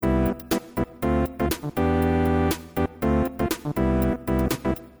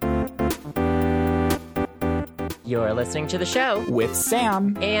You're listening to the show with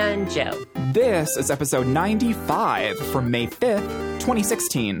Sam and Joe. This is episode 95 from May 5th,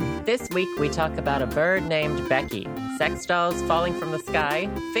 2016. This week we talk about a bird named Becky, sex dolls falling from the sky,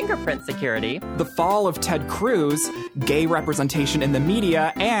 fingerprint security, the fall of Ted Cruz, gay representation in the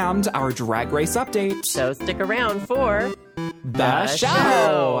media, and our Drag Race update. So stick around for the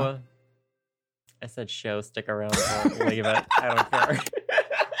show. I said show, stick around for leave it. I don't care.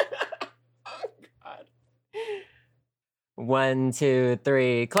 1, 2,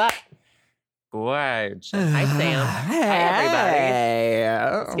 3, clap. Gorge. Hi, Sam. Hi, everybody.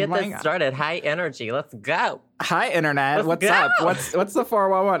 Hey. Let's get this started. High energy. Let's go. Hi, Internet. What's up? What's the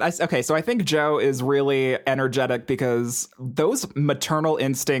 411? Okay, so I think Joe is really energetic because those maternal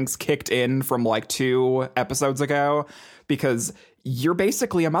instincts kicked in from like 2 episodes ago because you're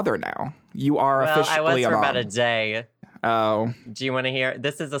basically a mother now. You are officially a mom. I was for about a day. Oh. Do you want to hear?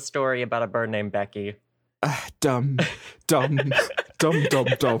 This is a story about a bird named Becky. Dumb.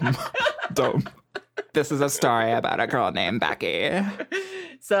 This is a story about a girl named Becky.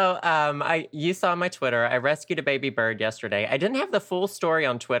 So, you saw my Twitter. I rescued a baby bird yesterday. I didn't have the full story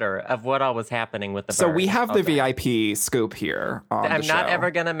on Twitter of what all was happening with the bird. So we have the VIP scoop here on I'm the show. not ever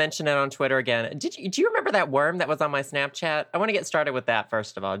going to mention it on Twitter again. Do you remember that worm that was on my Snapchat? I want to get started with that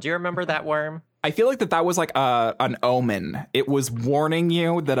first of all. Do you remember that worm? I feel like that was like an omen. It was warning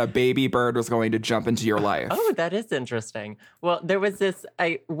you that a baby bird was going to jump into your life. Oh, that is interesting. Well, there was this.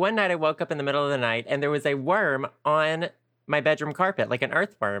 One night I woke up in the middle of the night and there was a worm on my bedroom carpet, like an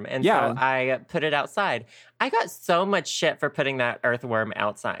earthworm. And so I put it outside. I got so much shit for putting that earthworm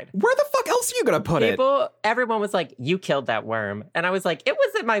outside. Where the fuck else are you going to put it? Everyone was like, you killed that worm. And I was like, it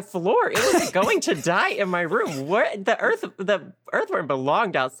was at my floor. It was going to die in my room. The earthworm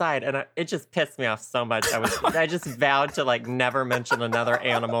belonged outside. And it just pissed me off so much. I just vowed to like never mention another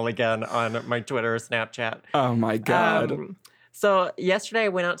animal again on my Twitter or Snapchat. Oh my God. So yesterday I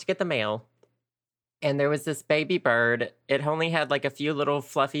went out to get the mail. And there was this baby bird. It only had like a few little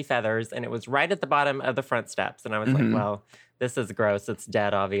fluffy feathers, and it was right at the bottom of the front steps. And I was like, well, this is gross. It's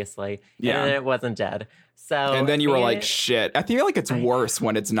dead, obviously. Yeah. And then it wasn't dead. And then you were like, shit. I feel like it's worse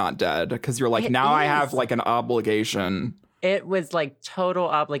when it's not dead, because you're like, now I have like an obligation. It was like total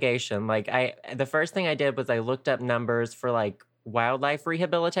obligation. Like the first thing I did was I looked up numbers for like wildlife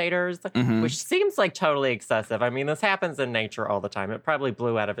rehabilitators, which seems like totally excessive. I mean, this happens in nature all the time. It probably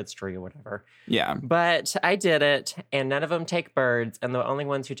blew out of its tree or whatever. Yeah. But I did it, and none of them take birds, and the only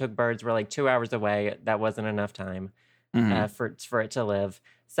ones who took birds were like 2 hours away. That wasn't enough time for it to live.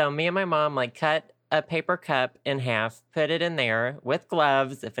 So me and my mom like cut a paper cup in half, put it in there with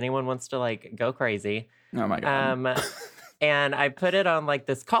gloves if anyone wants to like go crazy. Oh my God. And I put it on like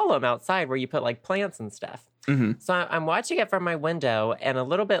this column outside where you put like plants and stuff. So I'm watching it from my window, and a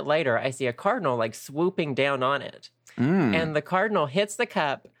little bit later, I see a cardinal like swooping down on it. And the cardinal hits the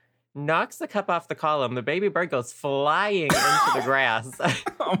cup, knocks the cup off the column. The baby bird goes flying into the grass.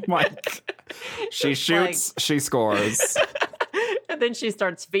 Oh my God. She shoots, she scores. And then she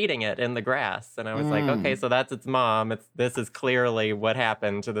starts feeding it in the grass. And I was like, okay, so that's its mom. This is clearly what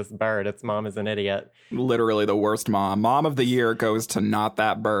happened to this bird. Its mom is an idiot. Literally the worst mom. Mom of the year goes to not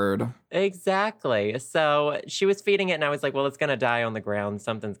that bird. Exactly. So she was feeding it, and I was like, well, it's going to die on the ground.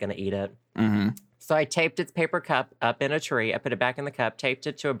 Something's going to eat it. So I taped its paper cup up in a tree. I put it back in the cup, taped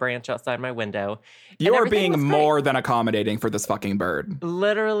it to a branch outside my window. You are being more than accommodating for this fucking bird.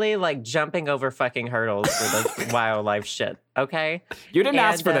 Literally, like, jumping over fucking hurdles for this wildlife shit, okay? You didn't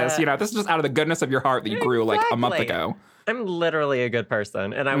ask for this. This is just out of the goodness of your heart that you grew, like, a month ago. I'm literally a good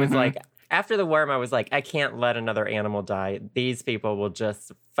person. And I was like, after the worm, I was like, I can't let another animal die. These people will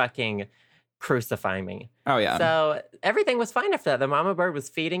just fucking crucify me. Oh, yeah. So everything was fine after that. The mama bird was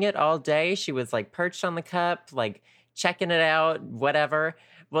feeding it all day. She was like perched on the cup, like checking it out, whatever.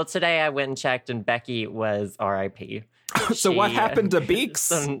 Well, today I went and checked, and Becky was RIP. So what happened to Beaks?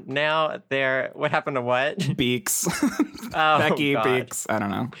 So now what happened to what? Beaks. Oh, Becky God. Beaks. I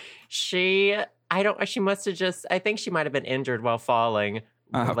don't know. She must have I think she might have been injured while falling.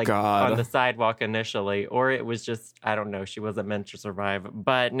 Oh, like God. On the sidewalk initially, or it was just, I don't know, she wasn't meant to survive.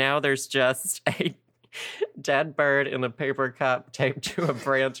 But now there's just a dead bird in a paper cup taped to a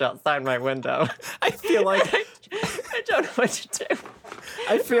branch outside my window. I feel like I don't know what to do.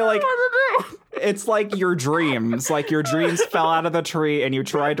 I feel like it's like your dreams. Like your dreams fell out of the tree and you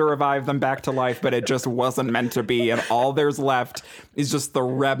tried to revive them back to life, but it just wasn't meant to be. And all there's left is just the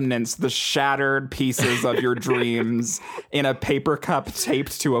remnants, the shattered pieces of your dreams in a paper cup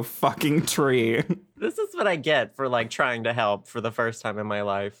taped to a fucking tree. This is what I get for like trying to help for the first time in my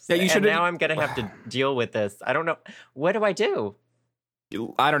life. Yeah, you should. And now I'm gonna have to deal with this. I don't know. What do I do?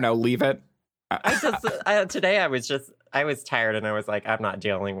 I don't know. Leave it. Today I was tired and I was like, I'm not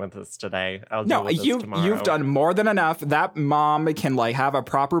dealing with this today. I'll deal with this tomorrow. You've done more than enough. That mom can like have a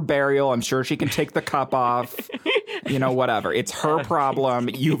proper burial. I'm sure she can take the cup off. Whatever. It's her problem.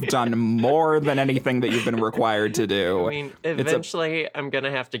 You've done more than anything that you've been required to do. I mean, eventually I'm going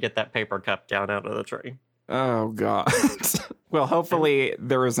to have to get that paper cup down out of the tree. Oh, God. Well, hopefully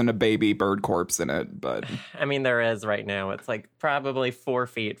there isn't a baby bird corpse in it, but... I mean, there is right now. It's like probably 4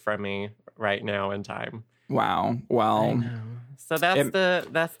 feet from me right now in time. Wow. Well... So that's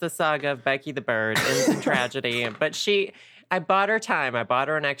the saga of Becky the bird. Ends in tragedy. But I bought her time. I bought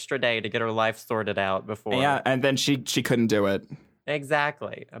her an extra day to get her life sorted out before. Yeah, and then she couldn't do it.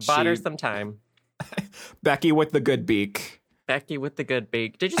 Exactly. I bought her some time. Becky with the good beak. Becky with the good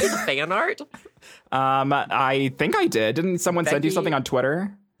beak. Did you see the fan art? I think I did. Didn't someone send you something on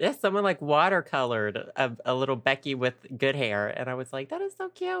Twitter? Yeah, someone like watercolored a little Becky with good hair. And I was like, that is so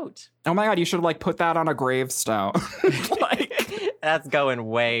cute. Oh my God, you should like put that on a gravestone. That's going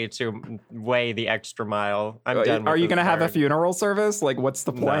way the extra mile. I'm done with Are you going to have a funeral service? Like, what's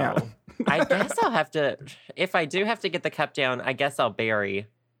the plan? No. I guess I'll have to, if I do have to get the cup down, I guess I'll bury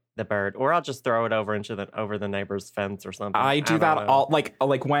the bird, or I'll just throw it over the neighbor's fence or something. I do that all like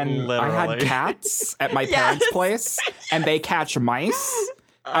when Literally. I had cats at my parents' place and they catch mice.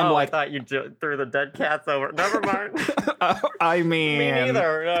 I'm like, I thought you threw the dead cats over. Never mind. I mean, me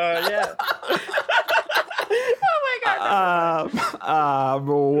neither. Yeah. Oh my God.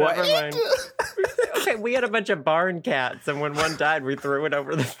 What? Never mind. Okay, we had a bunch of barn cats, and when one died, we threw it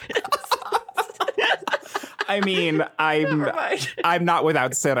over the fence. I mean, I'm not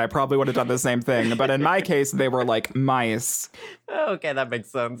without sin. I probably would have done the same thing. But in my case, they were like mice. Okay, that makes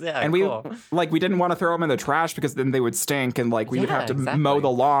sense. Yeah, and cool. we didn't want to throw them in the trash because then they would stink, and like we would have to mow the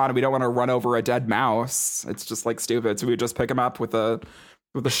lawn. We don't want to run over a dead mouse. It's just like stupid. So we would just pick them up with a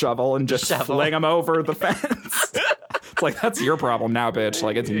shovel and just fling them over the fence. It's like, that's your problem now, bitch.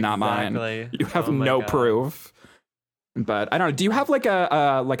 Like, it's not mine. You have no proof. But I don't know. Do you have like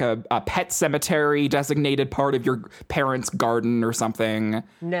a pet cemetery designated part of your parents' garden or something?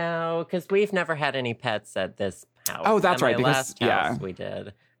 No, because we've never had any pets at this house. Oh, that's right. Because last house we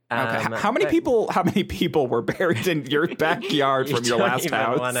did. Okay. How many people were buried in your backyard from your last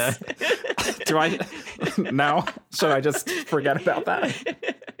house? Do I? No. Should I just forget about that?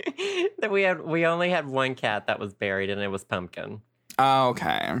 We only had one cat that was buried, and it was Pumpkin. Oh,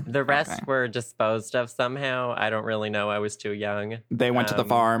 okay. The rest were disposed of somehow. I don't really know. I was too young. They went to the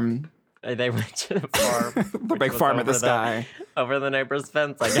farm. They went to the farm. The big farm in the sky. Over the neighbor's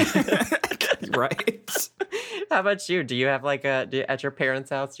fence, I guess. Right. How about you? Do you have at your parents'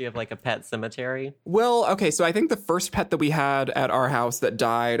 house, do you have like a pet cemetery? Well, okay, so I think the first pet that we had at our house that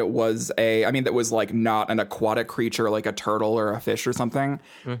died was that was like not an aquatic creature like a turtle or a fish or something.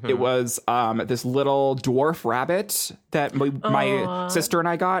 Mm-hmm. It was this little dwarf rabbit that my sister and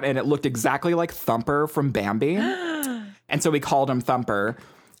I got, and it looked exactly like Thumper from Bambi. And so we called him Thumper.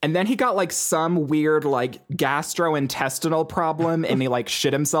 And then he got like some weird like gastrointestinal problem and he like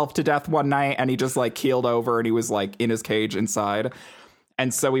shit himself to death one night and he just like keeled over and he was like in his cage inside.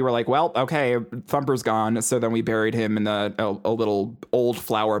 And so we were like, well, okay, Thumper's gone. So then we buried him in a little old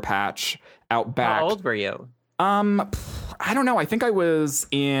flower patch out back. How old were you? I don't know. I think I was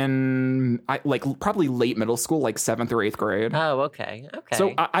in probably late middle school, like 7th or 8th grade. Oh, okay.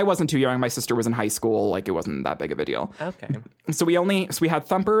 So I wasn't too young. My sister was in high school. Like it wasn't that big of a deal. Okay. So we had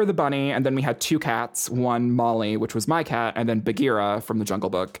Thumper the bunny, and then we had 2 cats. One Molly, which was my cat, and then Bagheera from the Jungle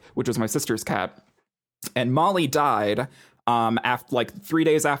Book, which was my sister's cat. And Molly died after like 3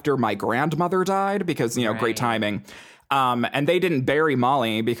 days after my grandmother died because great timing. And they didn't bury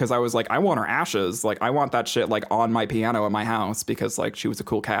Molly because I was like, I want her ashes. Like, I want that shit, like, on my piano at my house because, like, she was a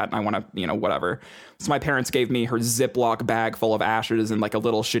cool cat and I want to, whatever. So my parents gave me her Ziploc bag full of ashes and, like, a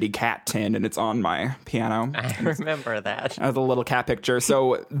little shitty cat tin, and it's on my piano. I remember that. The little cat picture.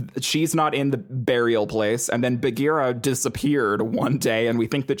 So she's not in the burial place. And then Bagheera disappeared one day, and we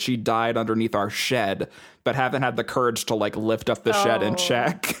think that she died underneath our shed, but haven't had the courage to, like, lift up the shed and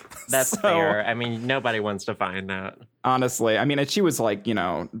check. That's fair. I mean, nobody wants to find that. Honestly. I mean, she was, like,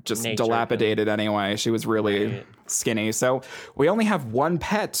 just dilapidated anyway. She was really skinny. So we only have one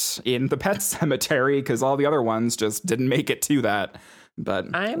pet in the pet cemetery because all the other ones just didn't make it to that. But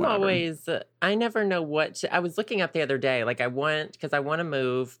I never know what I was looking up the other day. Like, because I want to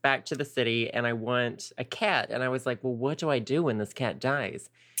move back to the city and I want a cat. And I was like, well, what do I do when this cat dies?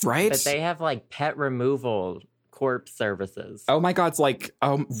 Right. But they have like pet removal corpse services. Oh my God. It's like,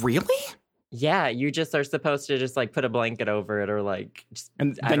 really? Yeah. You just are supposed to just like put a blanket over it or like,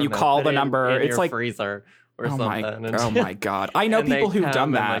 and then you call the number. It's your like freezer or something. Oh my God. I know people who've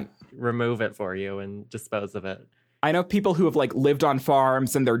done that. remove it for you and dispose of it. I know people who have like lived on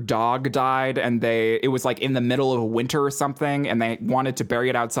farms and their dog died and it was like in the middle of winter or something and they wanted to bury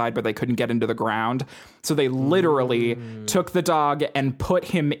it outside, but they couldn't get into the ground. So they literally took the dog and put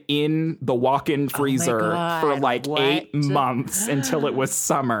him in the walk-in freezer for like 8 months until it was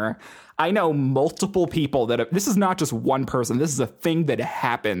summer. I know multiple people this is not just one person. This is a thing that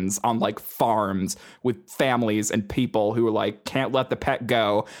happens on like farms with families and people who like can't let the pet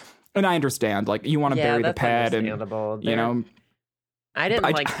go. And I understand, like, you want to bury the pet and, you know. I didn't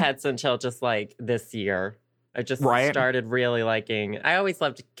like pets until just, like, this year. I just started really liking, I always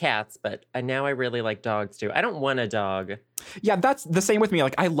loved cats, but now I really like dogs, too. I don't want a dog. Yeah, that's the same with me.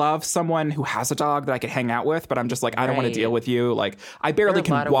 Like, I love someone who has a dog that I could hang out with, but I'm just like, I don't want to deal with you. Like, I barely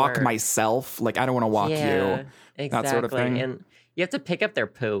can walk myself. Like, I don't want to walk you. Exactly. That sort of thing. And you have to pick up their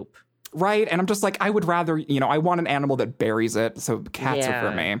poop. Right. And I'm just like, I would rather, you know, I want an animal that buries it. So cats are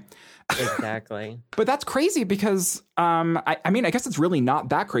for me. Exactly. But that's crazy because, I mean, I guess it's really not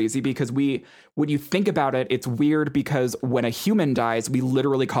that crazy because when you think about it, it's weird because when a human dies, we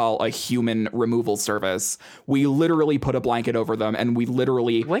literally call a human removal service. We literally put a blanket over them and we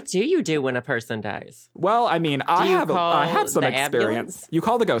literally... What do you do when a person dies? Well, I mean, I have some experience. Ambulance? You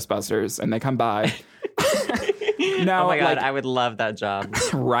call the Ghostbusters and they come by. No, oh my God, I would love that job.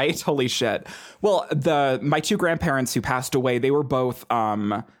 Right? Holy shit. Well, my two grandparents who passed away, they were both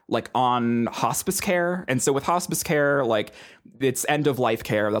like on hospice care. And so with hospice care, like it's end of life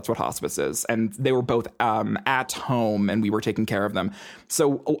care. That's what hospice is. And they were both at home and we were taking care of them.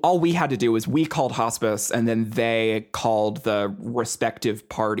 So all we had to do is we called hospice and then they called the respective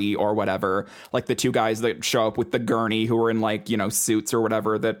party or whatever. Like the two guys that show up with the gurney who were in like, you know, suits or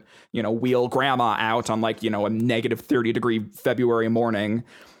whatever that, you know, wheel grandma out on like, you know, a negative 30-degree February morning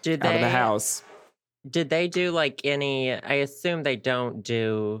out of the house. Did they do like any, I assume they don't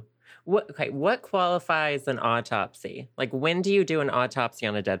do, what qualifies an autopsy? Like when do you do an autopsy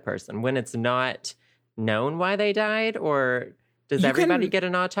on a dead person? When it's not known why they died, or does everybody get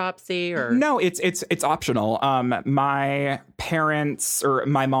an autopsy? Or no, it's optional. My parents or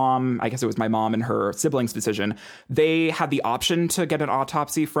my mom, I guess it was my mom and her siblings' decision. They had the option to get an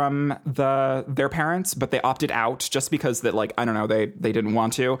autopsy from their parents, but they opted out just because that, like, I don't know, they didn't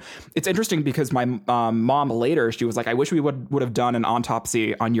want to. It's interesting because my mom later, she was like, I wish we would have done an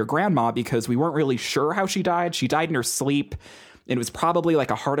autopsy on your grandma because we weren't really sure how she died. She died in her sleep. And it was probably like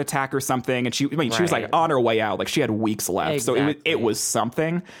a heart attack or something. And she was like on her way out. Like she had weeks left. Exactly. So it was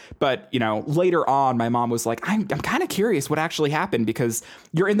something. But, you know, later on, my mom was like, I'm kind of curious what actually happened because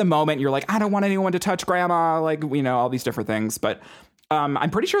you're in the moment. You're like, I don't want anyone to touch grandma. Like, you know, all these different things. But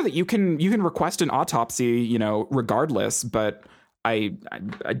I'm pretty sure that you can request an autopsy, you know, regardless. But I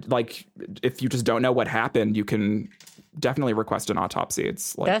like if you just don't know what happened, you can definitely request an autopsy.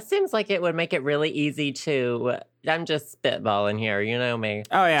 It's like that seems like it would make it really easy to. I'm just spitballing here, you know me.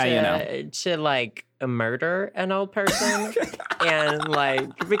 Oh yeah, you know, to like murder an old person, and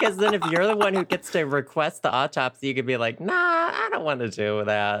like because then if you're the one who gets to request the autopsy, you could be like, nah, I don't want to do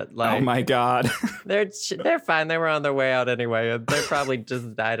that. Like, oh my God, they're fine. They were on their way out anyway. They probably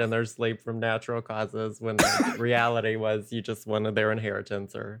just died in their sleep from natural causes. When the reality was you just wanted their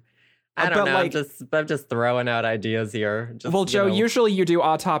inheritance or. I don't know. Like, I'm just throwing out ideas here. Just, well, Joe, usually you do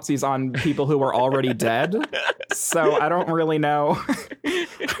autopsies on people who are already dead, so I don't really know.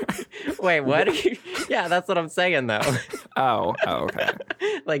 Wait, what? Yeah, that's what I'm saying, though. Oh, okay.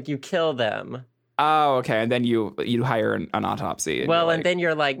 Like you kill them. Oh, okay, and then you hire an autopsy. And then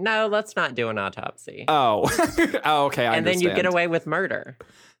you're like, no, let's not do an autopsy. Oh, oh okay. I understand. Then you get away with murder.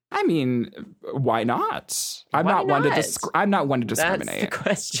 I mean, why not? I'm not one to discriminate. That's the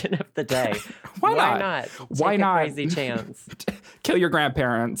question of the day. Why not? Why not? Crazy chance. Kill your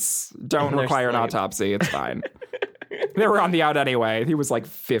grandparents. Don't require an autopsy. It's fine. They were on the out anyway. He was like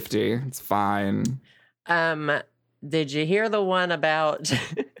 50. It's fine. Did you hear the one about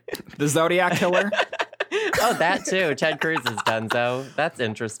the Zodiac killer? Oh, that too. Ted Cruz is donezo. That's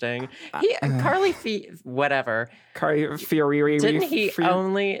interesting. Carly whatever. Carly Fieri. Didn't he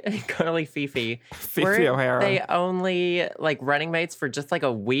only Carly Fifi? Fifi O'Hara. They only like running mates for just like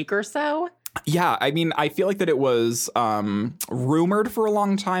a week or so? Yeah, I mean, I feel like that it was rumored for a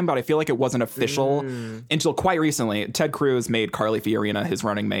long time, but I feel like it wasn't official until quite recently. Ted Cruz made Carly Fiorina his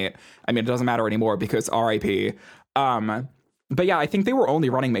running mate. I mean, it doesn't matter anymore because R.I.P. But yeah, I think they were only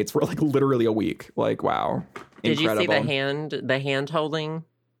running mates for like literally a week. Like, wow. Did incredible. You see the hand holding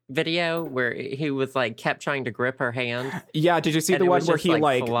video where he was like kept trying to grip her hand? Yeah, did you see the one where he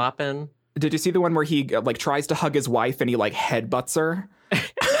like flopping? Did you see the one where he like tries to hug his wife and he like headbutts her?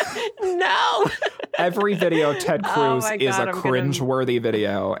 No. every video of Ted Cruz my is God, a cringe-worthy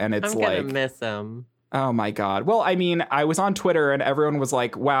video, and it's I'm gonna miss him. Oh my God. Well, I mean, I was on Twitter and everyone was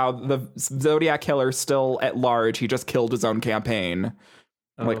like, wow, the Zodiac killer's still at large. He just killed his own campaign.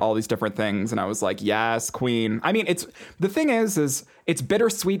 Like all these different things. And I was like, yes, queen. I mean, the thing is it's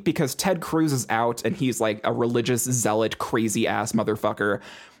bittersweet because Ted Cruz is out and he's like a religious zealot, crazy ass motherfucker.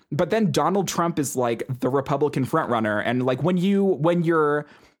 But then Donald Trump is like the Republican frontrunner. And like when you're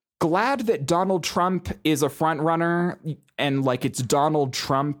glad that Donald Trump is a frontrunner and like it's Donald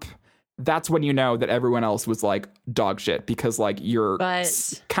Trump, that's when you know that everyone else was like dog shit because like you're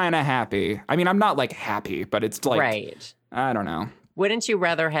kind of happy. I mean, I'm not like happy, but it's like, right. I don't know. Wouldn't you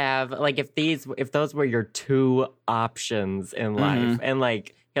rather have like if those were your two options in life and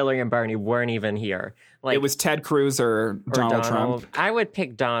like Hillary and Bernie weren't even here? Like it was Ted Cruz or Donald Trump. I would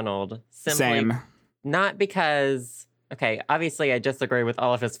pick Donald. Simply Same. Not because obviously I disagree with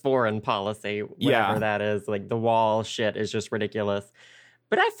all of his foreign policy, whatever that is. Like the wall shit is just ridiculous.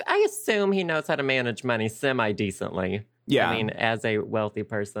 But I assume he knows how to manage money semi-decently. Yeah. I mean, as a wealthy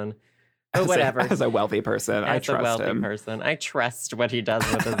person. But whatever. As a wealthy person, I trust him. As a wealthy person, I trust what he does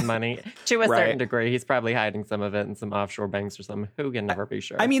with his money. To a certain degree, he's probably hiding some of it in some offshore banks or something. Who can never be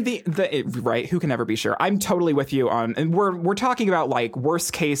sure? I mean, who can never be sure? I'm totally with you on, and we're talking about like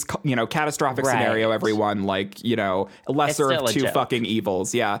worst case, catastrophic scenario. Everyone, like lesser of two fucking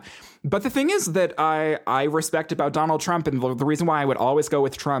evils. Yeah. But the thing is that I respect about Donald Trump, and the reason why I would always go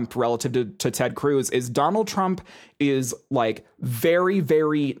with Trump relative to Ted Cruz is Donald Trump is like very,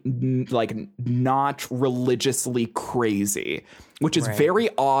 very like not religiously crazy, which is very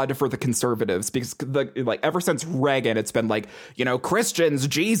odd for the conservatives because ever since Reagan, it's been like, Christians,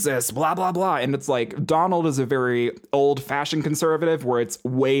 Jesus, blah, blah, blah. And it's like Donald is a very old fashioned conservative where it's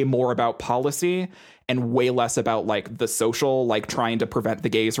way more about policy and way less about like the social, like trying to prevent the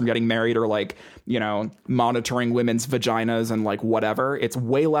gays from getting married or like, monitoring women's vaginas and like whatever. It's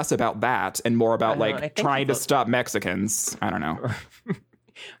way less about that and more about like trying to stop Mexicans. I don't know.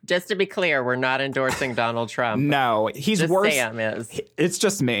 Just to be clear, we're not endorsing Donald Trump. No, he's just worse. Sam is. It's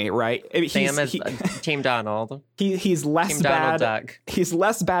just me, right? Sam is Team Donald. He's less Team bad. Donald Duck. He's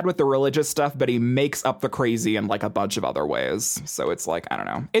less bad with the religious stuff, but he makes up the crazy in like a bunch of other ways. So it's like, I don't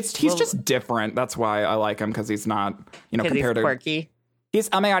know. He's just different. That's why I like him because he's not, compared to quirky. He's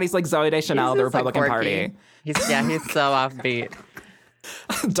oh my God, he's like Zooey Deschanel of the Republican Party. He's so offbeat.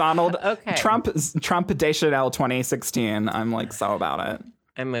 Donald Trump Deschanel 2016. I'm like so about it.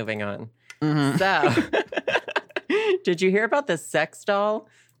 I'm moving on. Mm-hmm. So, did you hear about the sex doll?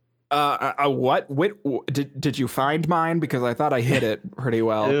 What? Did you find mine? Because I thought I hit it pretty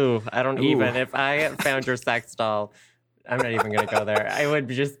well. Ooh, I don't even. If I found your sex doll, I'm not even going to go there.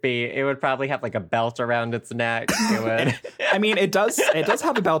 It would probably have like a belt around its neck. It would. I mean, it does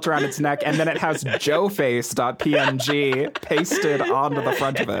have a belt around its neck, and then it has joeface.png pasted onto the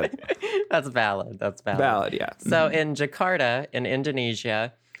front of it. That's valid. Valid, yeah. So in Jakarta, in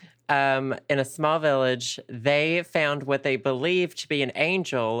Indonesia, in a small village, they found what they believed to be an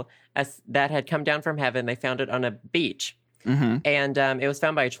angel that had come down from heaven. They found it on a beach. Mm-hmm. And it was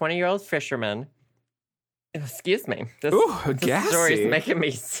found by a 20-year-old fisherman. Excuse me. This story is making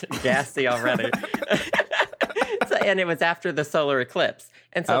me gassy already. And it was after the solar eclipse.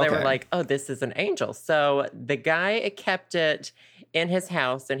 And so they were like, oh, this is an angel. So the guy kept it in his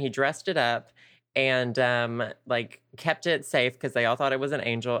house and he dressed it up and kept it safe because they all thought it was an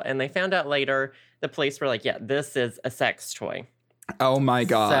angel. And they found out later, the police were like, yeah, this is a sex toy. Oh my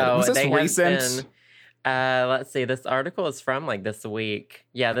God. So was this recent? Let's see. This article is from this week.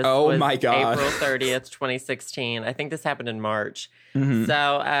 Yeah, this was my God. April 30th, 2016. I think this happened in March. Mm-hmm.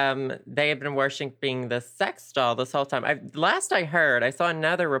 So they have been worshiping this sex doll this whole time. Last I heard, I saw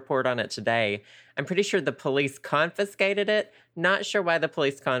another report on it today. I'm pretty sure the police confiscated it. Not sure why the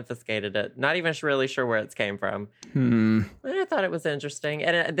police confiscated it. Not even really sure where it came from. But I thought it was interesting.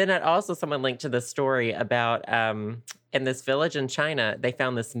 And then also someone linked to the story about in this village in China, they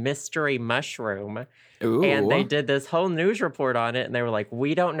found this mystery mushroom. Ooh. And they did this whole news report on it. And they were like,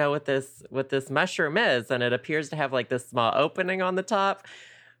 we don't know what this mushroom is. And it appears to have this small opening on the top.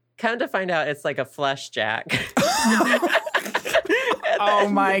 Come to find out, it's like a flesh jack. Oh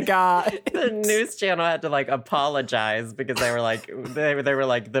my God. The news channel had to apologize because they were like,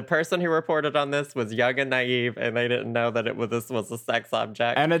 the person who reported on this was young and naive and they didn't know that this was a sex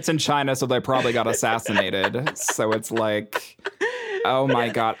object. And it's in China, so they probably got assassinated. So it's like, oh my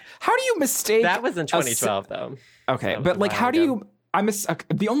God. How do you mistake? That was in 2012 though. Okay. But how do you,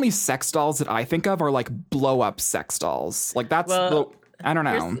 the only sex dolls that I think of are blow up sex dolls. I don't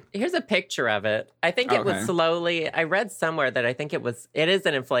know. Here's a picture of it. I think it was slowly. I read somewhere that I think it is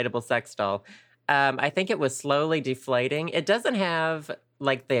an inflatable sex doll. I think it was slowly deflating. It doesn't have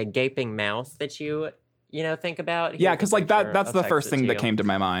like the gaping mouth that you think about. Yeah, because like that's the first thing that came to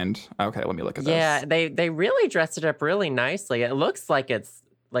my mind. Okay, let me look at this. Yeah, they really dressed it up really nicely. It looks like it's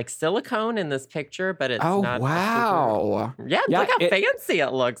like silicone in this picture, but it's not. Wow. Yeah, look how fancy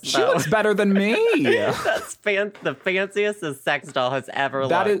it looks. She looks better than me. That's the fanciest the sex doll has ever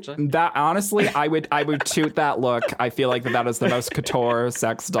looked. That honestly, I would toot that look. I feel like that is the most couture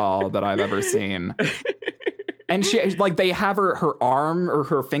sex doll that I've ever seen. And she like they have her arm or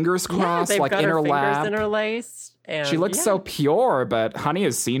her fingers crossed, like in her lap, interlaced. And she looks so pure, but Honey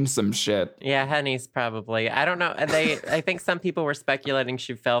has seen some shit. Yeah, Honey's probably. I don't know. I think some people were speculating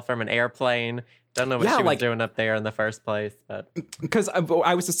she fell from an airplane. Don't know what she was doing up there in the first place, but because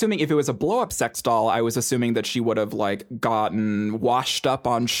I was assuming if it was a blow-up sex doll, I was assuming that she would have like gotten washed up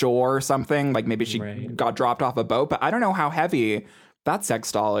on shore or something. Like maybe she got dropped off a boat, but I don't know how heavy that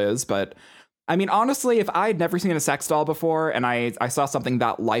sex doll is. But I mean, honestly, if I'd never seen a sex doll before and I saw something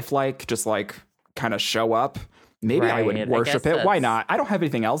that lifelike just like kind of show up, maybe I would worship it. Why not? I don't have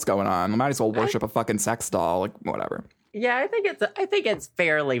anything else going on. I might as well worship a fucking sex doll, like whatever. Yeah, I think it's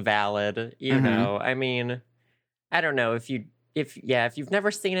fairly valid, you know. I mean, I don't know if you've never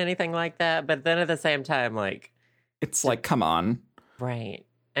seen anything like that, but then at the same time, like it's like, come on. Right.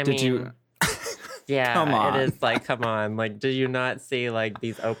 Yeah, come on. It is like, come on. Like, do you not see like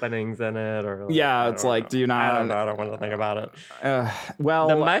these openings in it? Or like, yeah, it's like, do you not? I don't know. I don't want to think about it. Well,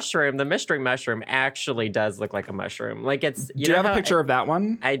 the mystery mushroom actually does look like a mushroom. Like it's. Do you have a picture of that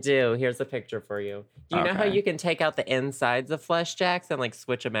one? I do. Here's a picture for you. Do you know how you can take out the insides of flesh jacks and like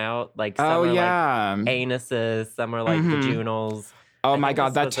switch them out? Like some are like anuses, some are like vaginals. Oh my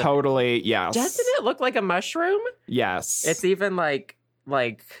god, that totally yes. Doesn't it look like a mushroom? Yes. It's even like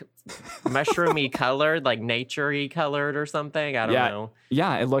mushroomy colored, like nature-y colored or something. I don't know.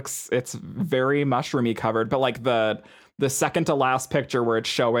 Yeah, it's very mushroomy covered, but like the second to last picture where it's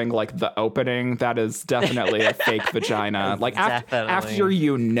showing like the opening, that is definitely a fake vagina. Like after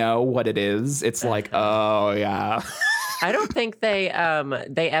you know what it is, it's like, oh yeah. I don't think they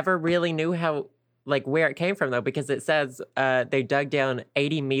ever really knew how like where it came from though, because it says they dug down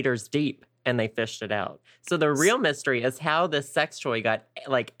 80 meters deep and they fished it out. So the real mystery is how this sex toy got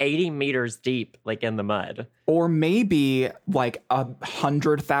like 80 meters deep, like in the mud. Or maybe like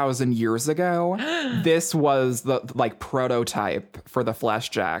 100,000 years ago, this was the like prototype for the flesh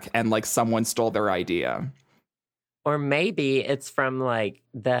jack and like someone stole their idea. Or maybe it's from like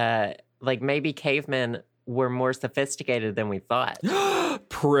maybe cavemen were more sophisticated than we thought.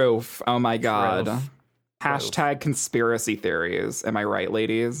 Proof. Oh my God. Hashtag conspiracy theories. Am I right,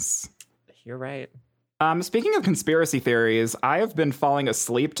 ladies? You're right. Speaking of conspiracy theories, I have been falling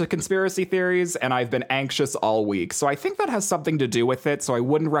asleep to conspiracy theories, and I've been anxious all week. So I think that has something to do with it. So I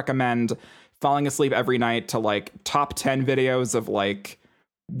wouldn't recommend falling asleep every night to like top 10 videos of like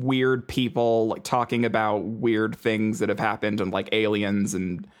weird people like talking about weird things that have happened and like aliens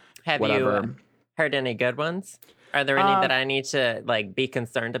and whatever. Have you heard any good ones? Are there any that I need to like be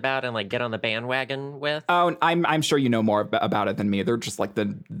concerned about and like get on the bandwagon with? Oh, I'm sure you know more about it than me. They're just like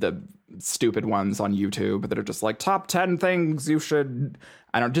the stupid ones on YouTube that are just like top 10 things you should.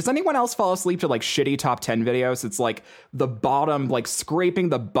 I don't. Does anyone else fall asleep to like shitty top 10 videos? It's like the bottom, like scraping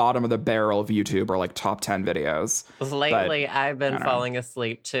the bottom of the barrel of YouTube are like top 10 videos. Lately, I've been falling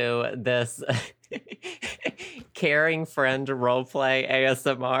asleep to this caring friend roleplay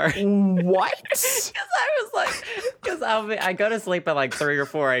ASMR. What? Because I go to sleep at like 3 or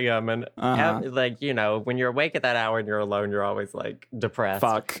 4 a.m. and like, you know, when you're awake at that hour and you're alone, you're always like depressed.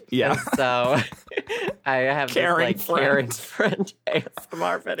 Fuck. Yeah. And so I have caring caring friend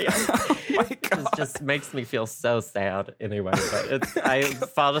ASMR video. Oh my God. It just makes me feel so sad anyway. But I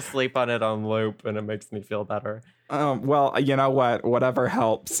fall asleep on it on loop and it makes me feel better. Well, you know what? Whatever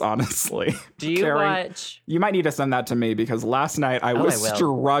helps, honestly. Do you watch? You might need to send that to me because last night I was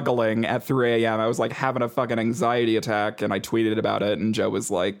struggling at 3 a.m. I was like having a fucking anxiety attack and I tweeted about it and Joe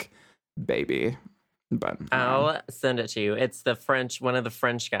was like, baby. But I'll send it to you. It's one of the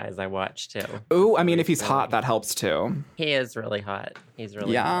French guys I watch too. Ooh, I mean, if he's hot, that helps too. He is really hot. He's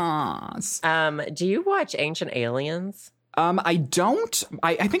really hot. Do you watch Ancient Aliens? I don't.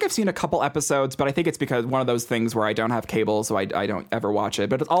 I think I've seen a couple episodes, but I think it's because one of those things where I don't have cable, so I don't ever watch it.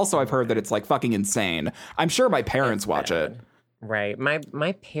 But also, I've heard that it's like fucking insane. I'm sure my parents watch it. Right.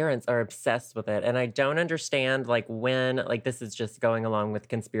 My parents are obsessed with it, and I don't understand like when like this is just going along with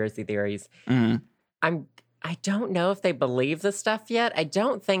conspiracy theories. Mm-hmm. I don't know if they believe the stuff yet. I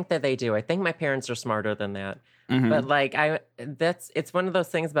don't think that they do. I think my parents are smarter than that. Mm-hmm. But like it's one of those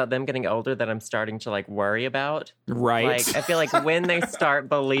things about them getting older that I'm starting to like worry about. Right. Like I feel like when they start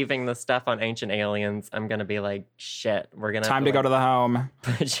believing the stuff on ancient aliens, I'm gonna be like, shit, we're gonna time to go to the home.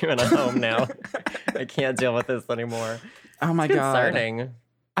 Put you in a home now. I can't deal with this anymore. Oh my God. Concerning.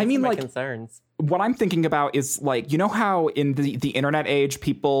 I mean, like, concerns. What I'm thinking about is, like, you know how in the internet age,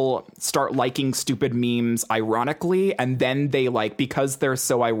 people start liking stupid memes ironically, and then they, like, because they're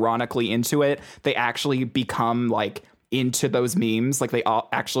so ironically into it, they actually become, like, into those memes. Like, they all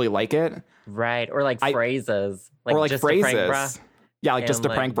actually like it. Right. Or, like, phrases. Like, or, like, just phrases. A prank bra. Yeah, like, just a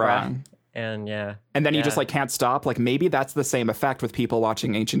prank bra. And yeah. And then you just like can't stop. Like maybe that's the same effect with people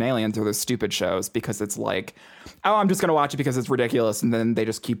watching Ancient Aliens or those stupid shows, because it's like, oh, I'm just going to watch it because it's ridiculous. And then they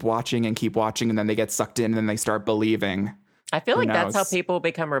just keep watching. And then they get sucked in and then they start believing. I feel like that's how people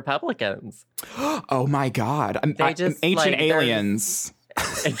become Republicans. Oh my God. Ancient Aliens.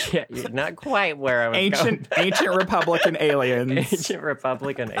 Not quite where I was going. Ancient Republican aliens. Ancient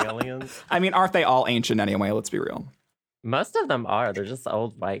Republican aliens. I mean, aren't they all ancient anyway? Let's be real. Most of them are. They're just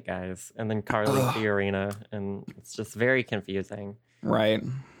old white guys. And then Carly Fiorina. And it's just very confusing. Right.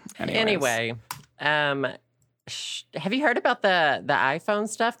 Anyway, have you heard about the iPhone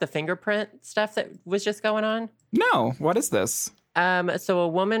stuff, the fingerprint stuff that was just going on? No. What is this? So a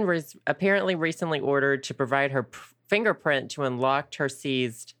woman was apparently recently ordered to provide her fingerprint to unlock her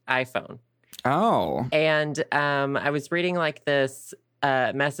seized iPhone. Oh. And I was reading like this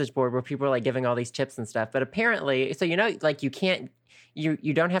message board where people are like giving all these tips and stuff, but apparently, so like you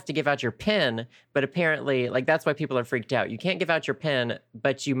don't have to give out your PIN, but apparently, like that's why people are freaked out. You can't give out your PIN,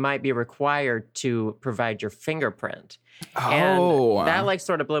 but you might be required to provide your fingerprint. Oh, and that like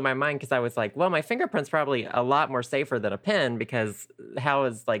sort of blew my mind, because I was like, well, my fingerprint's probably a lot more safer than a PIN, because how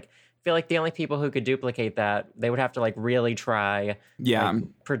is like, I feel like the only people who could duplicate that, they would have to like really try,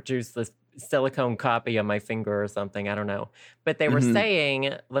 like, produce this silicone copy of my finger or something. I don't know. But they were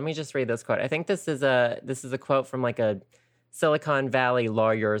saying, let me just read this quote. I think this is a quote from like a Silicon Valley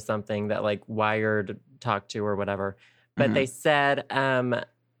lawyer or something that like Wired talked to or whatever. But they said,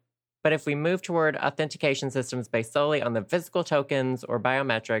 but if we move toward authentication systems based solely on the physical tokens or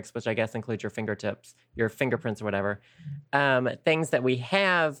biometrics, which I guess includes your fingertips, your fingerprints or whatever, things that we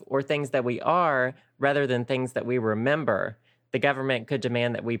have or things that we are rather than things that we remember, the government could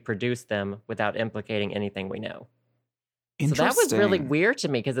demand that we produce them without implicating anything we know. So that was really weird to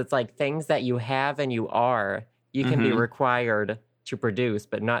me, because it's like things that you have and you are, you can be required to produce,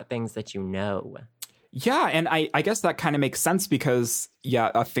 but not things that you know. Yeah, and I guess that kind of makes sense because,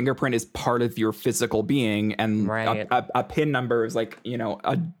 a fingerprint is part of your physical being, and a PIN number is like,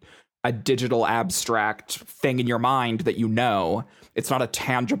 a digital abstract thing in your mind that you know. It's not a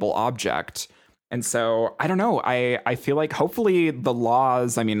tangible object. And so, I don't know, I feel like hopefully the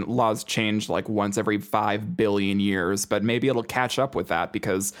laws change like once every 5 billion years, but maybe it'll catch up with that,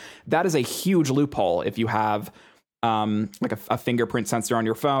 because that is a huge loophole if you have like a fingerprint sensor on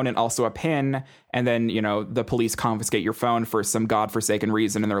your phone and also a PIN, and then, the police confiscate your phone for some godforsaken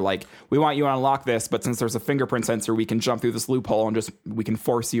reason, and they're like, we want you to unlock this, but since there's a fingerprint sensor, we can jump through this loophole and we can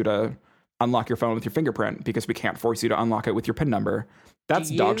force you to unlock your phone with your fingerprint because we can't force you to unlock it with your PIN number.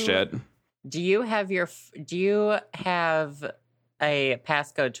 That's dog shit. Do you have a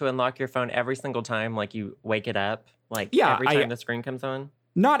passcode to unlock your phone every single time, like you wake it up? Like every time the screen comes on?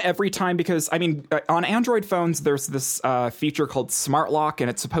 Not every time, because, on Android phones, there's this feature called Smart Lock, and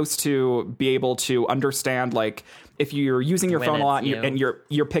it's supposed to be able to understand, like, if you're using your phone a lot and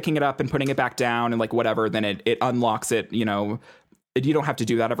you're picking it up and putting it back down and, like, whatever, then it unlocks it, You don't have to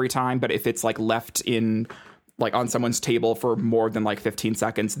do that every time, but if it's, like, left in, like, on someone's table for more than, like, 15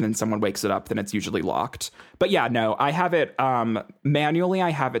 seconds and then someone wakes it up, then it's usually locked. But, yeah, no, I have it manually.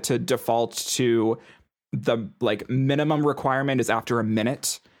 I have it to default to the like minimum requirement is after a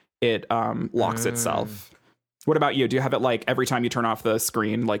minute it locks itself. What about you? Do you have it like every time you turn off the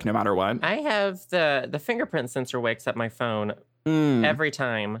screen, like no matter what? I have the fingerprint sensor wakes up my phone every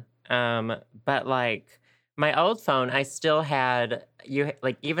time. But like my old phone, I still had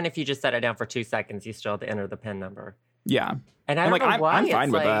even if you just set it down for 2 seconds, you still have to enter the PIN number. Yeah. And I don't know why. I'm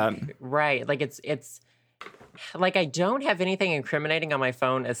fine with that. Right. Like it's like I don't have anything incriminating on my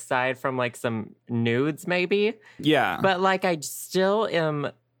phone aside from like some nudes maybe. Yeah. But like I still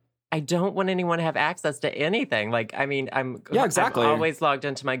I don't want anyone to have access to anything. Like, I'm always logged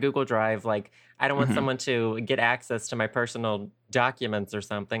into my Google Drive. Like, I don't want someone to get access to my personal documents or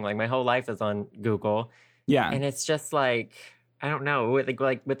something. Like, my whole life is on Google. Yeah. And it's just like, I don't know.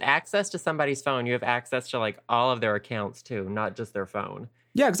 Like with access to somebody's phone, you have access to like all of their accounts too, not just their phone.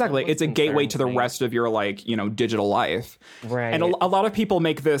 Yeah, exactly. It's a gateway to the rest of your, like, you know, digital life. Right. And a lot of people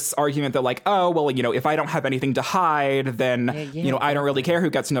make this argument that, like, oh, well, you know, if I don't have anything to hide, then, you know, I don't really care who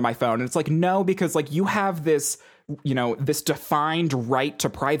gets into my phone. And it's like, no, because, like, you have this, you know, this defined right to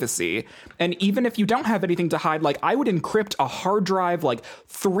privacy. And even if you don't have anything to hide, like, I would encrypt a hard drive like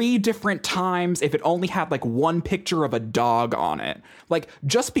 3 different times if it only had like one picture of a dog on it. Like,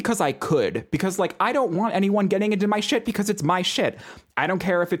 just because I could, because, like, I don't want anyone getting into my shit because it's my shit. I don't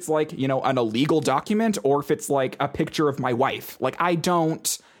care if it's like, you know, an illegal document or if it's like a picture of my wife. Like,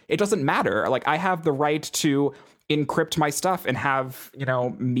 it doesn't matter. Like, I have the right to encrypt my stuff and have, you know,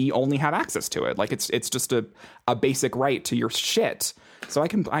 me only have access to it. Like, it's just a basic right to your shit. So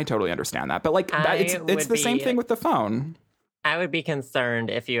I totally understand that. But, like, it's the same thing with the phone. I would be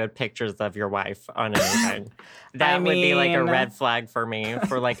concerned if you had pictures of your wife on anything. That would be like a red flag for me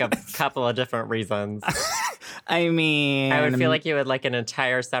for like a couple of different reasons. I mean, I would feel like you had like an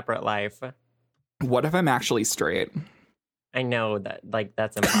entire separate life. What if I'm actually straight? I know that, like,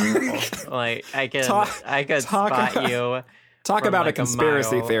 that's impossible. Like, I could spot you. Talk about like a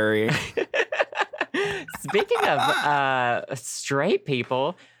conspiracy theory. Speaking of straight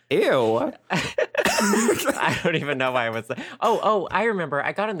people. Ew. I don't even know why I was. Oh, I remember.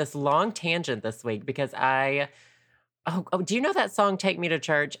 I got on this long tangent this week because do you know that song, Take Me to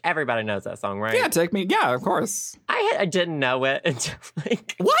Church? Everybody knows that song, right? Yeah, Take Me. Yeah, of course. I didn't know it until,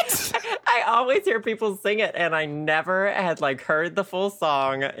 like... What? I always hear people sing it, and I never had, like, heard the full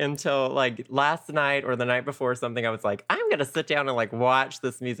song until, like, last night or the night before or something. I was like, I'm going to sit down and, like, watch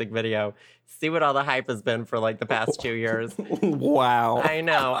this music video, see what all the hype has been for, like, the past 2 years. Wow. I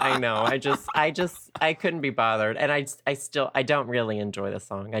know. I couldn't be bothered. And I don't really enjoy the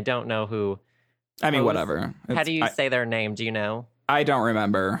song. I don't know who... I mean, whatever. How do you say their name? Do you know? I don't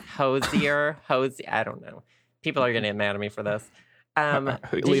remember. Hosier? I don't know. People are going to get mad at me for this. Have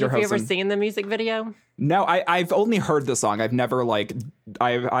you ever seen the music video? No, I've only heard the song. I've never, like,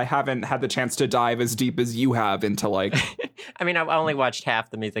 I haven't had the chance to dive as deep as you have into, like... I mean, I've only watched half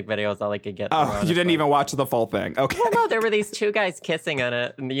the music video, is all I could get. Oh, you didn't even watch the full thing. Okay. Well, no, there were these 2 guys kissing in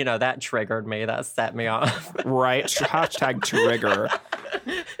it, and, you know, that triggered me. That set me off. Right. Hashtag trigger.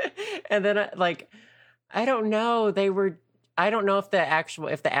 And then, like, I don't know. I don't know if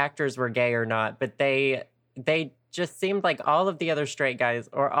the actors were gay or not, but they just seemed like all of the other straight guys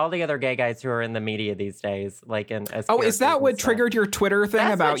or all the other gay guys who are in the media these days, like is that what triggered your Twitter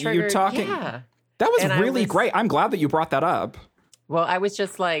thing about you talking? Yeah. That was really great. I'm glad that you brought that up. Well, I was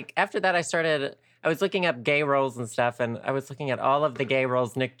just like, after that, I was looking up gay roles and stuff, and I was looking at all of the gay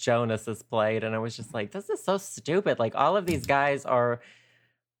roles Nick Jonas has played, and I was just like, this is so stupid. Like, all of these guys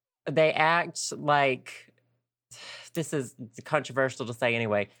they act like... This is controversial to say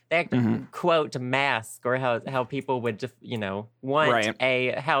anyway. They act, quote, mask, or how people would, you know, want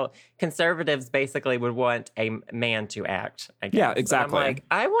how conservatives basically would want a man to act, I guess. Yeah, exactly. I'm like,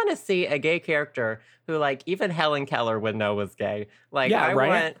 I want to see a gay character who, like, even Helen Keller would know was gay. Like, I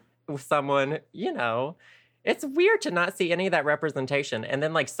want someone, you know... It's weird to not see any of that representation. And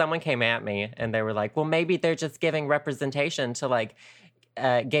then, like, someone came at me, and they were like, well, maybe they're just giving representation to, like...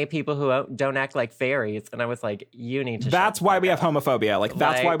 gay people who don't act like fairies. And I was like, you need to That's why we have homophobia. Like,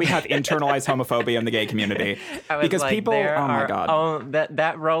 that's why we have internalized homophobia in the gay community. Because like, people, oh my God.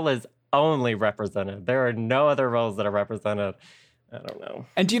 That role is only represented. There are no other roles that are represented. I don't know.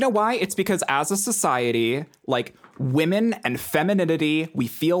 And do you know why? It's because as a society, like, women and femininity, we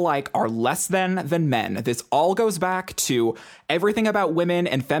feel like are less than men. This all goes back to everything about women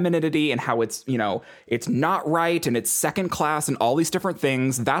and femininity and how it's, you know, it's not right and it's second class and all these different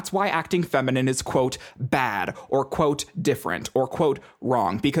things. That's why acting feminine is, quote, bad or, quote, different or, quote,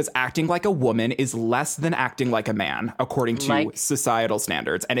 wrong. Because acting like a woman is less than acting like a man, according to societal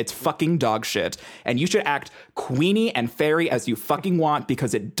standards. And it's fucking dog shit. And you should act queenie and fairy as you fucking want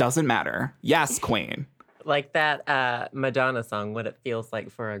because it doesn't matter. Yes, queen. Like that Madonna song, What It Feels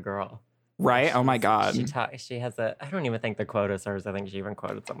Like for a Girl. Right? Oh my God. She has I don't even think the quote is hers. I think she even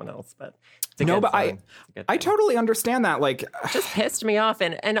quoted someone else. But I totally understand that. Like, it just pissed me off.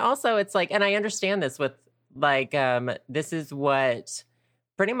 And also it's like, and I understand this with like, this is what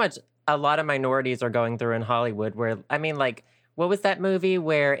pretty much a lot of minorities are going through in Hollywood where, I mean, like, what was that movie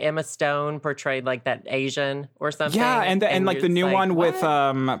where Emma Stone portrayed like that Asian or something? Yeah, and like the new one with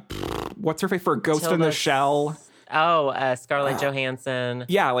what's her face for Ghost in the Shell? Oh, Scarlett Johansson.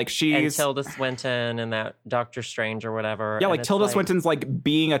 Yeah, like she's... And Tilda Swinton and that Doctor Strange or whatever. Yeah, like Tilda Swinton's like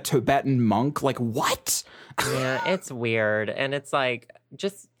being a Tibetan monk. Like, what? Yeah, it's weird. And it's like,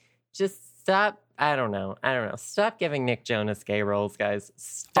 just stop. I don't know. Stop giving Nick Jonas gay roles,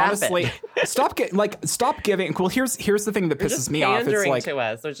 guys. Honestly, stop giving. Well, here's the thing that pisses me off. It's like to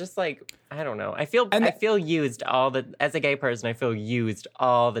us. It's just like, I don't know. I feel used as a gay person. I feel used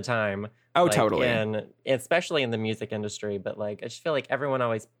all the time. Oh, totally. Especially in the music industry. But like, I just feel like everyone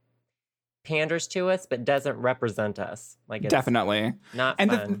always panders to us, but doesn't represent us. Like, it's definitely not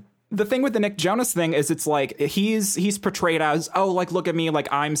fun. The thing with the Nick Jonas thing is it's like he's portrayed as, oh, like, look at me, like,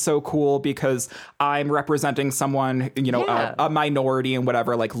 I'm so cool because I'm representing someone, you know, a minority and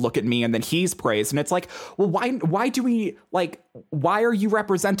whatever, like, look at me, and then he's praised. And it's like, well, why do we, like, why are you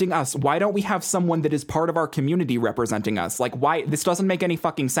representing us? Why don't we have someone that is part of our community representing us? Like, why? This doesn't make any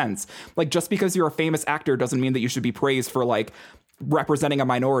fucking sense. Like, just because you're a famous actor doesn't mean that you should be praised for, like, representing a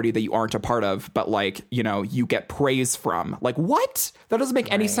minority that you aren't a part of, but, like, you know, you get praise from. Like, what? That doesn't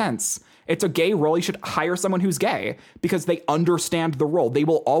make any sense. It's a gay role. You should hire someone who's gay because they understand the role. They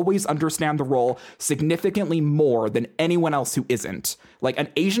will always understand the role significantly more than anyone else who isn't. Like, an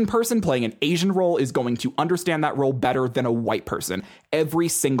Asian person playing an Asian role is going to understand that role better than a white person every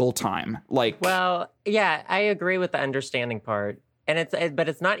single time. Like, well, yeah, I agree with the understanding part. And but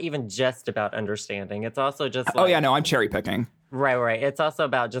it's not even just about understanding. It's also just like, oh yeah, no, I'm cherry picking. Right. It's also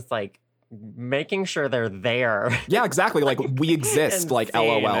about just like making sure they're there. Yeah, exactly. Like, we exist, like,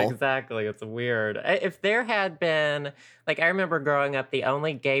 LOL. Exactly. It's weird. If there had been, like, I remember growing up, the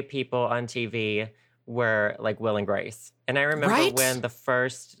only gay people on TV were like Will and Grace. And I remember when the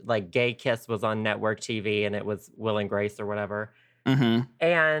first like gay kiss was on network TV and it was Will and Grace or whatever. Mm-hmm.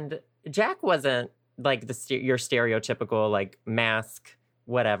 And Jack wasn't like your stereotypical like mask,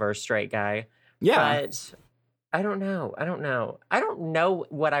 whatever, straight guy. Yeah. But I don't know. I don't know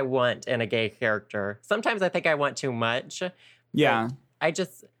what I want in a gay character. Sometimes I think I want too much. Yeah.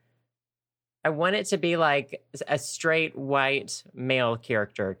 I want it to be like a straight white male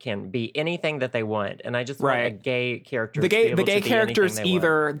character can be anything that they want, and I just want a gay character. The gay characters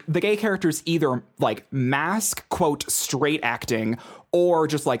either like mask, quote, straight acting, or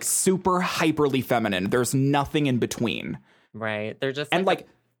just like super hyperly feminine. There's nothing in between. Right. They're just like a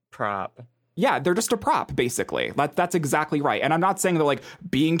prop. Yeah, they're just a prop, basically. That's exactly right. And I'm not saying that, like,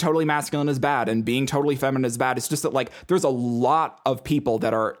 being totally masculine is bad and being totally feminine is bad. It's just that, like, there's a lot of people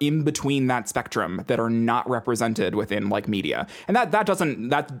that are in between that spectrum that are not represented within, like, media. And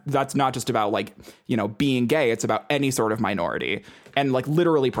that's not just about, like, you know, being gay. It's about any sort of minority. And, like,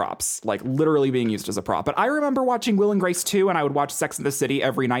 literally props. Like, literally being used as a prop. But I remember watching Will and Grace 2, and I would watch Sex and the City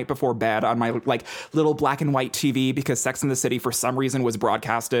every night before bed on my, like, little black and white TV because Sex and the City, for some reason, was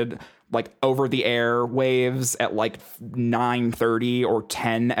broadcasted like over the air waves at like 9:30 or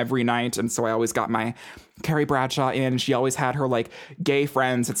 10 every night. And so I always got my Carrie Bradshaw in. She always had her like gay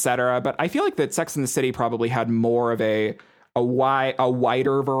friends, etc. But I feel like that Sex and the City probably had more of a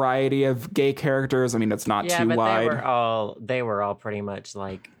wider variety of gay characters. I mean, it's not too wide. They were all pretty much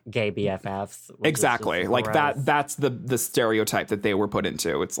like gay BFFs. Exactly. Like that's the stereotype that they were put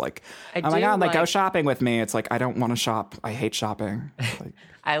into. It's like, oh my God, like, go shopping with me. It's like, I don't want to shop. I hate shopping. Like,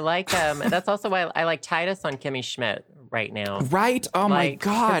 I like that's also why I like Titus on Kimmy Schmidt right now. Right? Oh my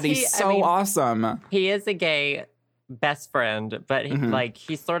God, he's so awesome. He is a gay best friend, but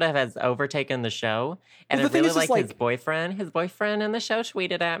he sort of has overtaken the show. And I really like his boyfriend. His boyfriend in the show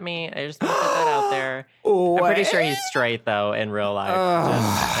tweeted at me. I just want to put that out there. I'm pretty sure he's straight though in real life.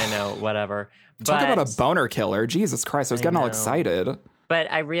 I know, whatever. Talk about a boner killer. Jesus Christ, I was getting all excited.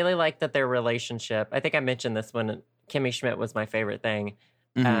 But I really like that their relationship, I think I mentioned this when Kimmy Schmidt was my favorite thing.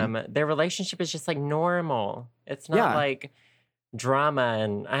 Their relationship is just like normal. It's not like drama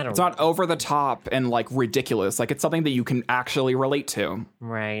and it's not over the top and like ridiculous. Like, it's something that you can actually relate to.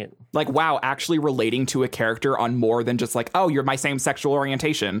 Right. Like, wow, actually relating to a character on more than just like, oh, you're my same sexual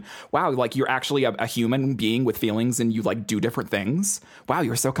orientation. Wow, like, you're actually a human being with feelings and you like do different things. Wow,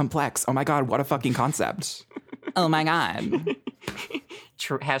 you're so complex. Oh my God, what a fucking concept. Oh my God.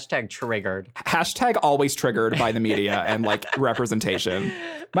 Hashtag triggered. Hashtag always triggered by the media and like representation.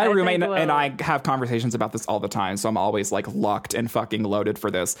 My roommate and I have conversations about this all the time, so I'm always like locked and fucking loaded for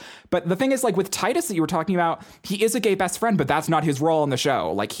this. But the thing is, like, with Titus that you were talking about, he is a gay best friend, but that's not his role in the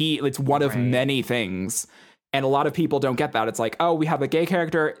show. Like, it's one of many things. And a lot of people don't get that. It's like, oh, we have a gay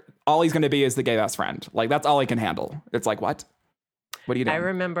character. All he's going to be is the gay best friend. Like, that's all he can handle. It's like, what? What are you doing? I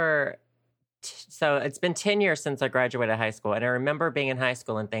remember... So it's been 10 years since I graduated high school. And I remember being in high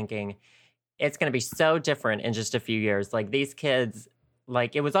school and thinking, it's going to be so different in just a few years. Like, these kids,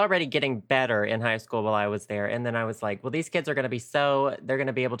 like, it was already getting better in high school while I was there. And then I was like, well, these kids are going to be they're going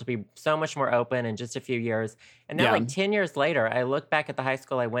to be able to be so much more open in just a few years. And now, like, 10 years later, I look back at the high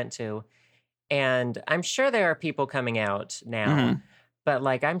school I went to, and I'm sure there are people coming out now. But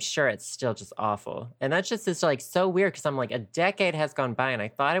like, I'm sure it's still just awful. And that's just is like so weird because I'm like, a decade has gone by and I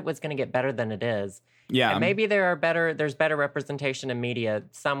thought it was going to get better than it is. Yeah. And maybe there's better representation in media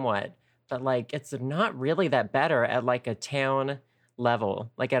somewhat, but like, it's not really that better at like a town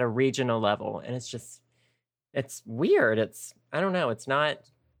level, like at a regional level. And it's weird. I don't know. It's not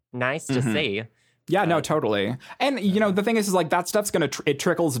nice to see. Yeah, no, totally. And, the thing is like that stuff's going to, it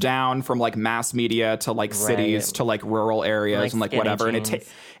trickles down from like mass media to like cities to like rural areas like and like whatever. jeans. And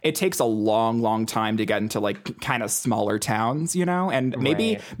it takes a long, long time to get into like kind of smaller towns, and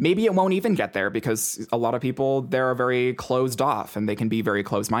maybe it won't even get there because a lot of people there are very closed off and they can be very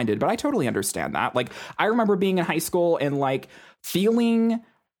close minded. But I totally understand that. Like, I remember being in high school and like feeling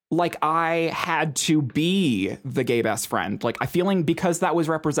like I had to be the gay best friend. Like, I feeling because that was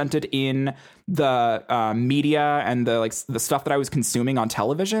represented in the media and the stuff that I was consuming on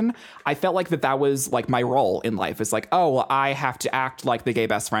television, I felt like that was like my role in life. It's like, oh, well, I have to act like the gay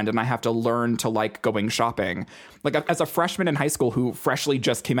best friend and I have to learn to like going shopping. Like, as a freshman in high school who freshly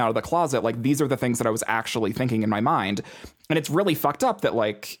just came out of the closet, like these are the things that I was actually thinking in my mind. And it's really fucked up that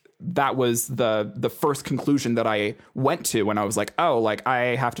like that was the first conclusion that I went to when I was like, oh, like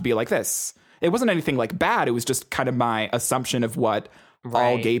I have to be like this. It wasn't anything like bad. It was just kind of my assumption of what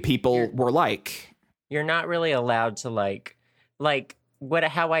all gay people were like. You're not really allowed to like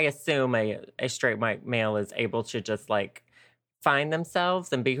how I assume a straight male is able to just like find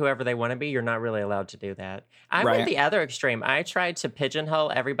themselves and be whoever they want to be. You're not really allowed to do that. I went the other extreme. I tried to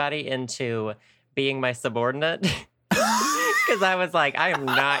pigeonhole everybody into being my subordinate. Because I was like, I am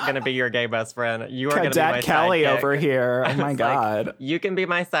not going to be your gay best friend. You are going to be my Kelly sidekick. over here. Oh my God. Like, you can be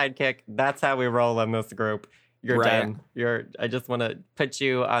my sidekick. That's how we roll in this group. You're done. I just want to put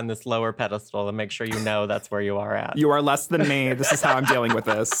you on this lower pedestal and make sure you know that's where you are at. You are less than me. This is how I'm dealing with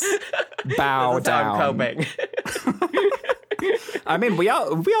this. Bow this is down. How I'm coping. I mean, we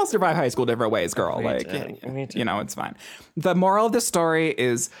all survive high school different ways, girl. Me like, too. It's fine. The moral of the story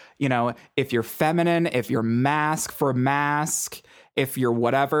is, if you're feminine, if you're mask for mask, if you're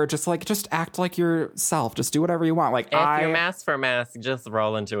whatever, just act like yourself. Just do whatever you want. Like, if you're mask for mask, just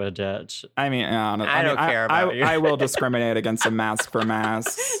roll into a ditch. I mean, I don't care about you. I will discriminate against a mask for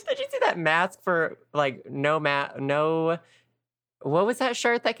masks. Did you see that mask for like no? What was that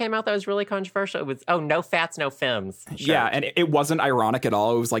shirt that came out that was really controversial? It was, no fats, no femmes. Shirt. Yeah, and it wasn't ironic at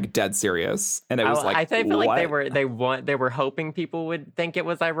all. It was like dead serious. And it was like, I feel what? like they were hoping people would think it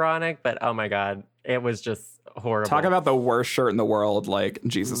was ironic, but oh my God, it was just horrible. Talk about the worst shirt in the world, like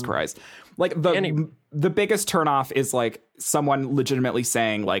Jesus Christ. Like the biggest turnoff is like someone legitimately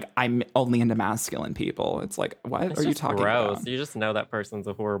saying like, I'm only into masculine people. It's like, what are you talking about? You just know that person's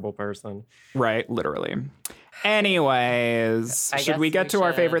a horrible person. Right, literally. Anyways, should we get to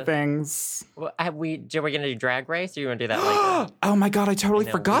our favorite things? Well, are we going to do Drag Race, or you want to do that later? Oh my God, I totally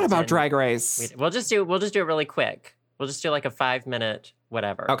forgot about Drag Race. We'll just do it really quick. We'll just do like a 5-minute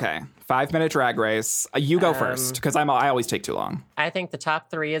whatever. Okay, 5-minute Drag Race. You go first, because I always take too long. I think the top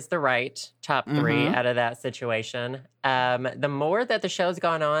 3 is the right top 3 out of that situation. The more that the show's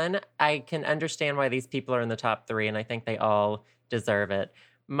gone on, I can understand why these people are in the top 3, and I think they all deserve it.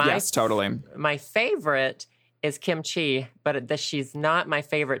 Yes, totally. My favorite is Kim Chi, but she's not my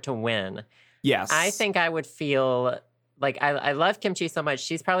favorite to win. Yes. I think I would feel like I love Kim Chi so much.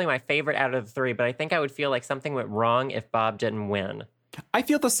 She's probably my favorite out of the 3, but I think I would feel like something went wrong if Bob didn't win. I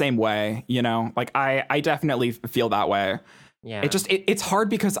feel the same way, like I definitely feel that way. Yeah. It's hard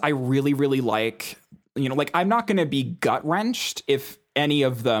because I really, really like, like I'm not going to be gut wrenched if any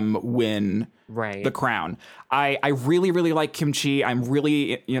of them win the crown. I really, really like Kim Chi. I'm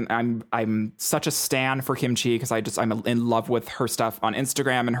really, I'm such a stan for Kim Chi because I'm in love with her stuff on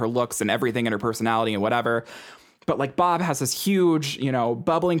Instagram and her looks and everything and her personality and whatever. But like Bob has this huge,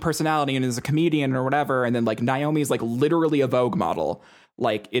 bubbling personality and is a comedian or whatever. And then like Naomi's like literally a Vogue model.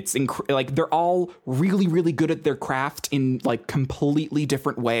 Like it's like they're all really, really good at their craft in like completely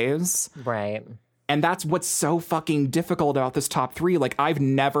different ways. Right. And that's what's so fucking difficult about this top 3. Like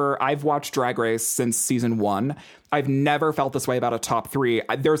I've watched Drag Race since season 1. I've never felt this way about a top 3.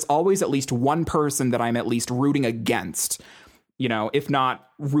 There's always at least one person that I'm at least rooting against. If not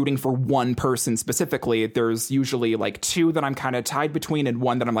rooting for one person specifically, there's usually like 2 that I'm kind of tied between and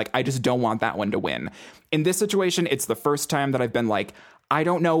one that I'm like, I just don't want that one to win. In this situation, it's the first time that I've been like, I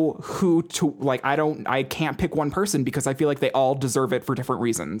don't know who to like. I can't pick one person because I feel like they all deserve it for different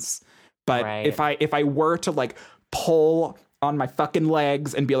reasons. But if I were to like pull on my fucking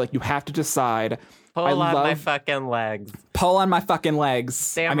legs and be like, you have to decide, Pull on my fucking legs. Pull on my fucking legs.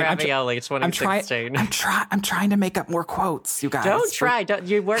 Sam Ravioli, 2016. I'm trying to make up more quotes, you guys. Don't try.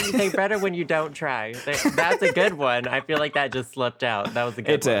 You work. They better when you don't try. That's a good one. I feel like that just slipped out. That was a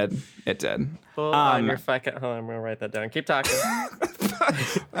good one. It did. Pull on your fucking... Hold on, I'm going to write that down. Keep talking.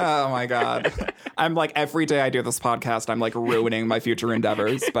 Oh, my God. I'm like, every day I do this podcast, I'm like ruining my future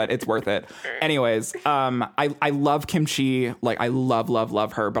endeavors, but it's worth it. Anyways, I love kimchi. Like, I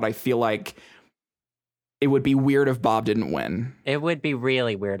love her, but I feel like it would be weird if Bob didn't win. It would be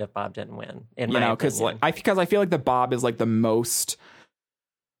really weird if Bob didn't win, in my opinion. Because I feel like the Bob is like the most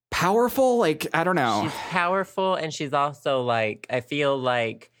powerful. Like, I don't know. She's powerful, and she's also like, I feel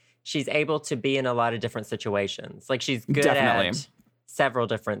like she's able to be in a lot of different situations. Like, she's good at several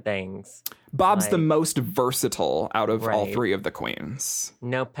different things. Bob's the most versatile out of all three of the queens.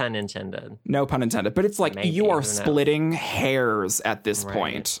 No pun intended. No pun intended. But it's like, maybe, you are splitting hairs at this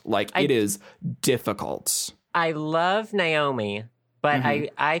point. Like, it is difficult. I love Naomi, but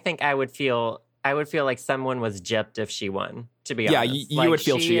I think I would feel like someone was gypped if she won, to be honest. Yeah, you would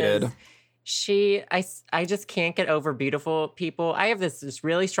feel cheated. I just can't get over beautiful people. I have this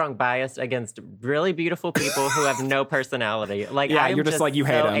really strong bias against really beautiful people who have no personality. Like, yeah, you're just like, you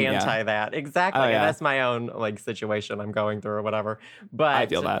hate them. Anti that. Exactly. And that's my own like situation I'm going through or whatever. But I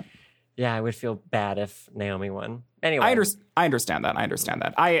feel that. Yeah, I would feel bad if Naomi won. Anyway. I understand that.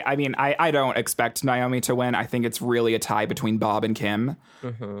 I mean, I don't expect Naomi to win. I think it's really a tie between Bob and Kim.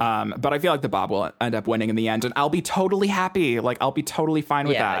 Mm-hmm. But I feel like the Bob will end up winning in the end. And I'll be totally happy. Like, I'll be totally fine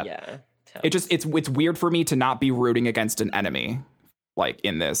with that. Yeah. It's weird for me to not be rooting against an enemy, like,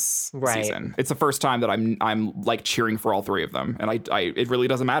 in this season. It's the first time that I'm like cheering for all three of them, and it really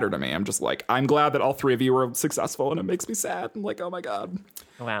doesn't matter to me. I'm just like, I'm glad that all three of you were successful, and it makes me sad. I'm like, oh my God.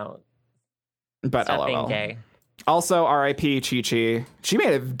 Wow. But LOL. Gay. Also, R.I.P. Chi-Chi. She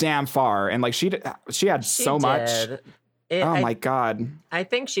made it damn far, and like she had so much. My God. I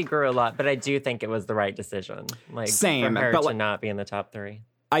think she grew a lot, but I do think it was the right decision. Like, same, for her but to not be in the top three.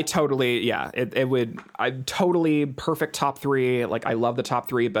 I totally perfect top three. Like, I love the top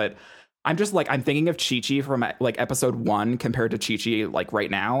three, but I'm just like, I'm thinking of Chi-Chi from like episode 1 compared to Chi-Chi like right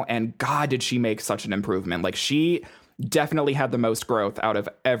now. And God, did she make such an improvement. Like, she definitely had the most growth out of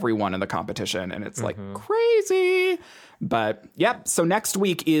everyone in the competition. And it's like crazy. But yep. So next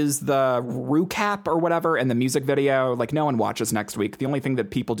week is the recap or whatever, and the music video. Like, no one watches next week. The only thing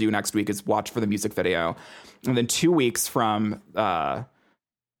that people do next week is watch for the music video. And then 2 weeks from,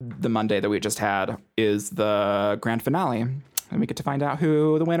 the Monday that we just had is the grand finale, and we get to find out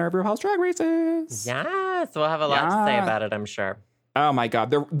who the winner of RuPaul's Drag Race is. Yes, we'll have a lot to say about it, I'm sure. Oh my God,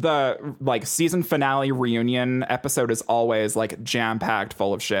 the like season finale reunion episode is always like jam packed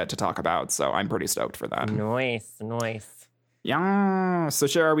full of shit to talk about, so I'm pretty stoked for that. Nice. Yeah. So,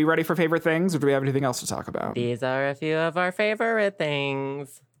 Cher, are we ready for favorite things, or do we have anything else to talk about? These are a few of our favorite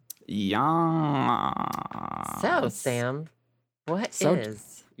things. Yeah. So, Sam, what is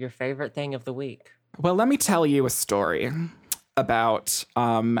your favorite thing of the week? Well, let me tell you a story about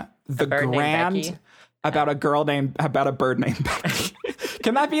a bird named Becky.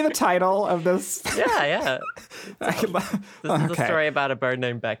 Can that be the title of this? Yeah. This is a story about a bird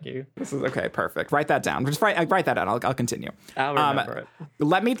named Becky. This is okay. Perfect. Write that down. Just write that down. I'll continue. I'll remember it.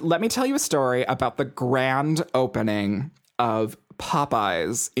 Let me tell you a story about the grand opening of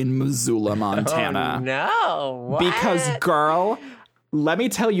Popeyes in Missoula, Montana. Oh, no. What? Because, girl, let me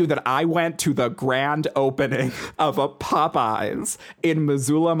tell you that I went to the grand opening of a Popeyes in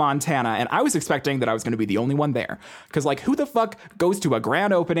Missoula, Montana, and I was expecting that I was going to be the only one there. Because, like, who the fuck goes to a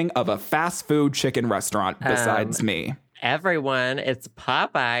grand opening of a fast food chicken restaurant besides me? Everyone, it's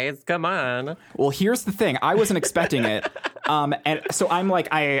Popeyes. Come on. Well, here's the thing. I wasn't expecting it. And so I'm like,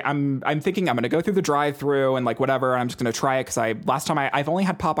 I'm thinking I'm going to go through the drive-thru and like whatever. And I'm just going to try it because last time I've only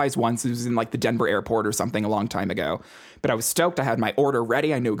had Popeyes once. It was in like the Denver airport or something a long time ago. But I was stoked. I had my order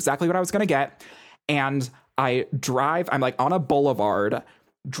ready. I knew exactly what I was going to get. And I'm like on a boulevard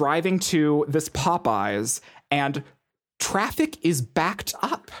driving to this Popeyes, and traffic is backed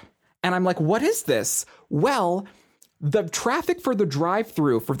up. And I'm like, what is this? Well, the traffic for the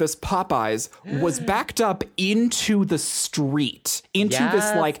drive-thru for this Popeyes was backed up into the street, into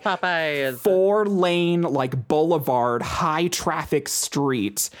this like Popeyes 4-lane like boulevard, high traffic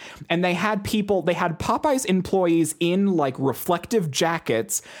street. And they had Popeyes employees in like reflective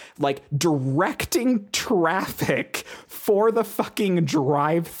jackets, like directing traffic for the fucking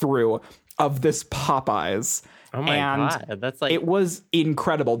drive-thru of this Popeyes. Oh my God. That's like... It was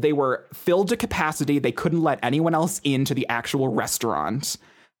incredible. They were filled to capacity. They couldn't let anyone else into the actual restaurant.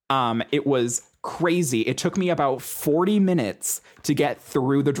 It was crazy. It took me about 40 minutes to get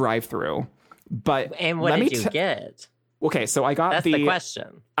through the drive-thru But and what did you get? Okay, so I got That's the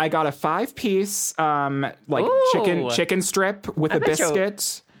question. I got a 5-piece chicken strip with a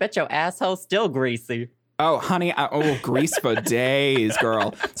biscuit. Bet your asshole's still greasy. Oh, honey, grease for days,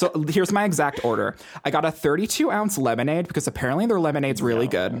 girl. So here's my exact order. I got a 32-ounce lemonade because apparently their lemonade's really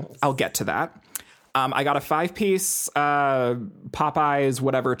good. I'll get to that. I got a 5-piece Popeyes,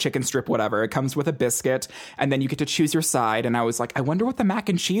 whatever, chicken strip, whatever. It comes with a biscuit, and then you get to choose your side. And I was like, I wonder what the mac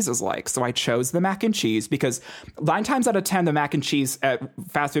and cheese is like. So I chose the mac and cheese because 9 times out of 10, the mac and cheese at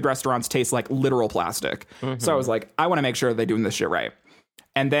fast food restaurants taste like literal plastic. Mm-hmm. So I was like, I want to make sure they're doing this shit right.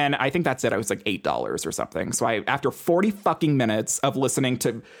 And then I think that's it. I was like $8 or something. So after 40 fucking minutes of listening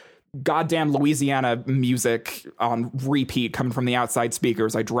to goddamn Louisiana music on repeat coming from the outside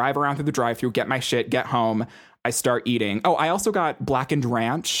speakers, I drive around through the drive-thru, get my shit, get home. I start eating. Oh, I also got blackened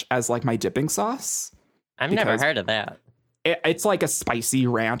ranch as like my dipping sauce. I've never heard of that. It's like a spicy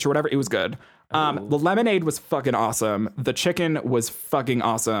ranch or whatever. It was good. The lemonade was fucking awesome. The chicken was fucking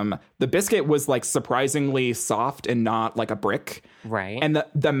awesome. The biscuit was like surprisingly soft and not like a brick. Right. And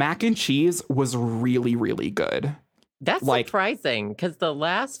the mac and cheese was really, really good. That's surprising because the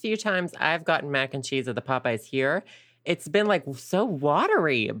last few times I've gotten mac and cheese at the Popeyes here, it's been like so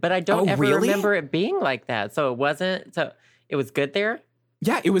watery, but I don't ever remember it being like that. So it was good there?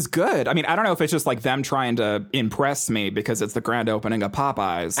 Yeah, it was good. I mean, I don't know if it's just like them trying to impress me because it's the grand opening of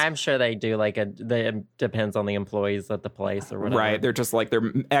Popeyes. I'm sure they do it depends on the employees at the place or whatever. Right. They're just like,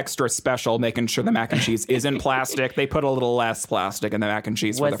 they're extra special, making sure the mac and cheese isn't plastic. They put a little less plastic in the mac and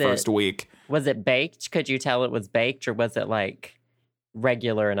cheese for the first week. Was it baked? Could you tell it was baked or was it like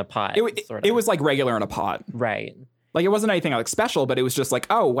regular in a pot? It was like regular in a pot. Right. Like it wasn't anything like special, but it was just like,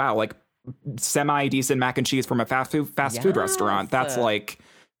 oh, wow, like semi-decent mac and cheese from a fast food restaurant. That's like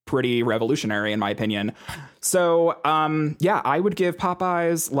pretty revolutionary in my opinion. So I would give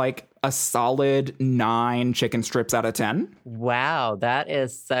Popeyes like a solid 9 chicken strips out of 10. Wow, that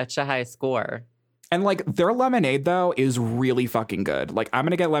is such a high score. And like their lemonade though is really fucking good. Like I'm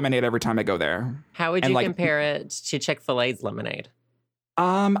gonna get lemonade every time I go there. How would you compare it to Chick-fil-A's lemonade?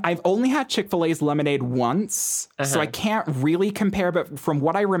 I've only had Chick-fil-A's lemonade once, so I can't really compare. But from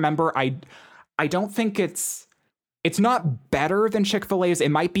what I remember, I don't think it's not better than Chick-fil-A's. It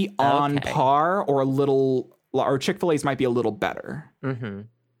might be on par or Chick-fil-A's might be a little better. Mm-hmm.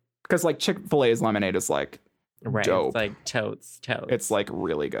 Because like Chick-fil-A's lemonade is like dope. It's like totes. It's like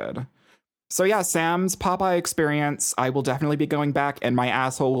really good. So yeah, Sam's Popeye experience, I will definitely be going back, and my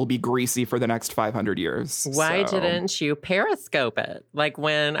asshole will be greasy for the next 500 years. Why didn't you Periscope it? Like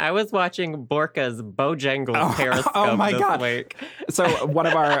when I was watching Borka's Bojangles Periscope this week. So one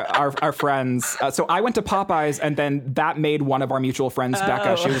of our friends, so I went to Popeyes, and then that made one of our mutual friends,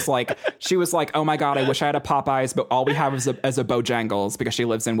 Becca, she was like, oh my God, I wish I had a Popeyes, but all we have is a Bojangles because she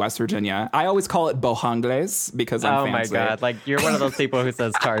lives in West Virginia. I always call it Bojangles because I'm fancy. Oh my God, like you're one of those people who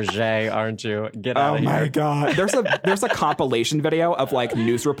says Target, aren't you? Get out of here. Oh my God. There's a compilation video of like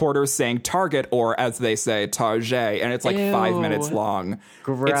news reporters saying Target or as they say Target, and it's like 5 minutes long.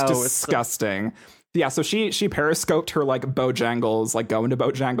 Gross. It's disgusting. Yeah, so she periscoped her like Bojangles, like going to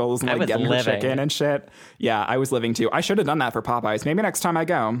Bojangles and like getting her chicken and shit. Yeah, I was living too. I should have done that for Popeyes. Maybe next time I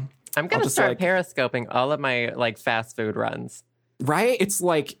go. I'm gonna start periscoping all of my like fast food runs. Right? It's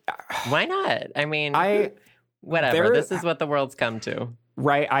like why not? I mean whatever. This is what the world's come to.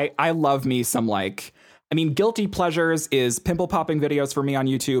 Right. I love me some guilty pleasures is pimple popping videos for me on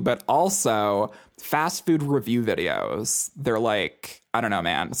YouTube, but also fast food review videos. They're like, I don't know,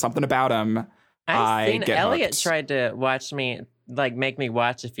 man, something about them. I've seen Elliot hooked. tried to watch me, like make me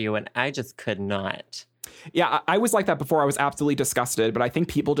watch a few, and I just could not. Yeah, I was like that before. I was absolutely disgusted, but I think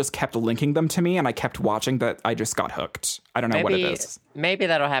people just kept linking them to me, and I kept watching that. I just got hooked. I don't know what it is. Maybe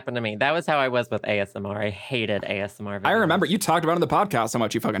that'll happen to me. That was how I was with ASMR. I hated ASMR videos. I remember you talked about on the podcast how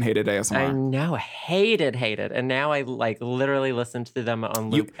much you fucking hated ASMR. I know, hated. And now I like literally listen to them on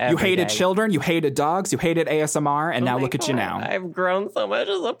loop You hated children, you hated dogs, you hated ASMR, and now look at you now. I've grown so much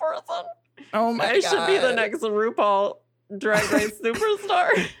as a person. Oh my God. I should be the next RuPaul Drag Race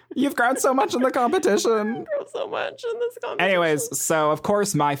superstar. You've grown so much in the competition. I've grown so much in this competition. Anyways, so of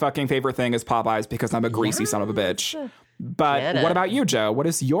course my fucking favorite thing is Popeyes because I'm a greasy son of a bitch. But what about you, Joe? What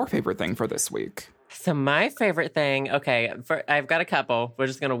is your favorite thing for this week? So my favorite thing, I've got a couple. We're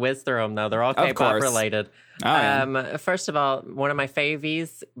just going to whiz through them, though. They're all K-pop related. Oh, yeah. First of all, one of my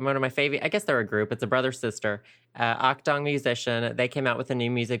favies, I guess they're a group. It's a brother-sister, Akdong musician. They came out with a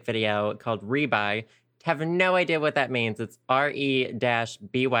new music video called Rebuy. Have no idea what that means. It's RE-BYE,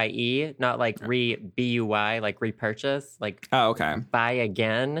 not like B-U-Y, like repurchase, like buy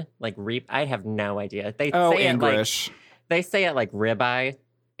again, like I have no idea. They say English. They say it like ribeye,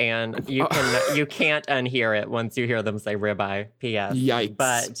 and you can't unhear it once you hear them say ribeye. P.S. Yikes.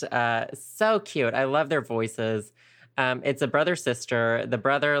 But so cute. I love their voices. It's a brother-sister. The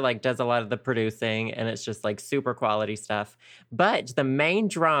brother like does a lot of the producing, and it's just like super quality stuff. But the main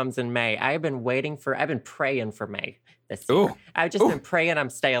drums in May, I've been praying for May this year. Ooh. I've just been praying I'm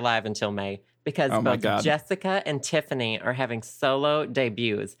stay alive until May. Because both Jessica and Tiffany are having solo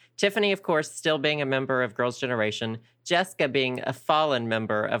debuts. Tiffany, of course, still being a member of Girls' Generation. Jessica being a fallen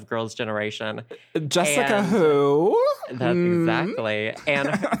member of Girls' Generation. Jessica who? That's exactly.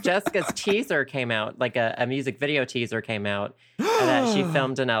 And Jessica's teaser came out, like a music video teaser came out that she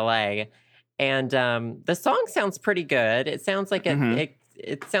filmed in LA. And the song sounds pretty good. It sounds like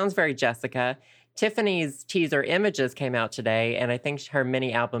it sounds very Jessica. Tiffany's teaser images came out today, and I think her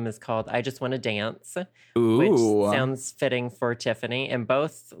mini album is called I Just Want to Dance, which sounds fitting for Tiffany, and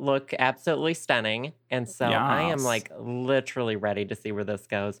both look absolutely stunning. And so I am like literally ready to see where this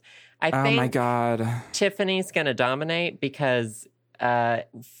goes. I think my God. Tiffany's going to dominate because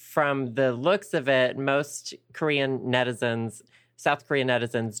from the looks of it, most South Korean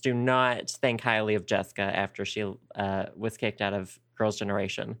netizens do not think highly of Jessica after she was kicked out of Girls'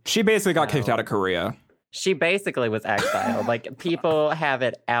 Generation. She basically got kicked out of Korea. She basically was exiled. Like, people have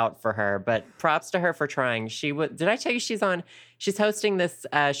it out for her, but props to her for trying. Did I tell you she's hosting this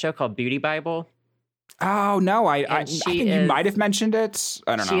show called Beauty Bible? Oh, no. I think you might have mentioned it.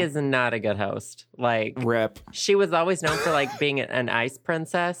 I don't know. She is not a good host. Like, rip. She was always known for like being an ice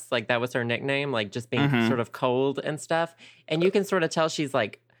princess. Like, that was her nickname, like just being sort of cold and stuff. And you can sort of tell she's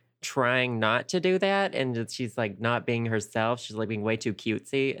like trying not to do that, and she's like not being herself. She's like being way too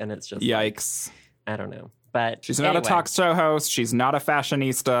cutesy, and it's just yikes. Like, I don't know, but she's not a talk show host. She's not a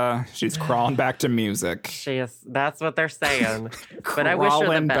fashionista. She's crawling back to music. She is. That's what they're saying. But I wish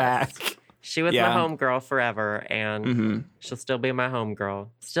her the best. Back. She was my homegirl forever, and she'll still be my homegirl.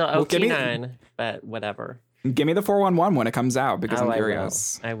 Still OT9, but whatever. Give me the 411 when it comes out because I'm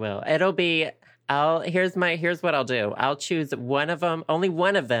curious. I will. It'll be. Here's what I'll do. I'll choose one of them, only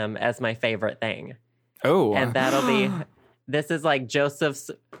one of them, as my favorite thing. Oh, and that'll be. This is like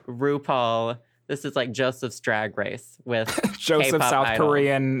Joseph's RuPaul. This is like Joseph's Drag Race with Joseph K-pop South idol.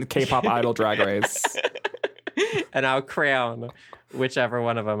 Korean K-pop idol Drag Race. And I'll crown whichever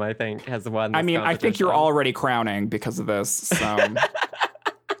one of them I think has won. I mean, I think you're already crowning because of this. So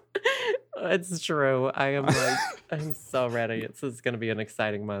it's true. I'm so ready. This is going to be an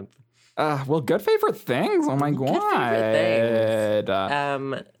exciting month. Well, good favorite things. Oh my God.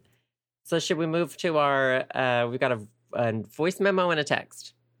 So should we move to our? We've got a voice memo and a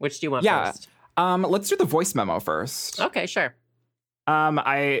text. Which do you want first? Let's do the voice memo first. Okay, sure.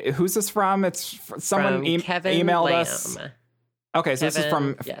 Who's this from? It's someone Kevin emailed Lamb. us. Okay, so Kevin, this is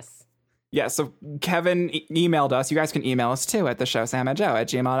from yes. Yeah, so Kevin emailed us. You guys can email us too at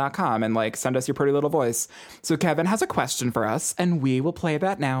theshowsamandjoe@gmail.com and like send us your pretty little voice. So Kevin has a question for us, and we will play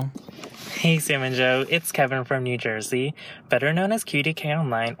that now. Hey Sam and Joe, it's Kevin from New Jersey, better known as QDK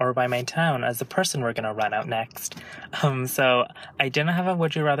Online or by my town as the person we're gonna run out next. So I didn't have a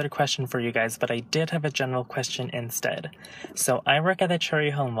would you rather question for you guys, but I did have a general question instead. So I work at the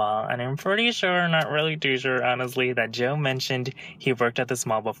Cherry Hill Mall, and I'm pretty sure, not really too sure honestly, that Joe mentioned he worked at this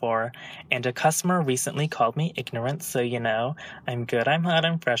mall before. And a customer recently called me ignorant, so you know, I'm good, I'm hot,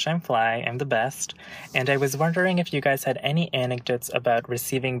 I'm fresh, I'm fly, I'm the best. And I was wondering if you guys had any anecdotes about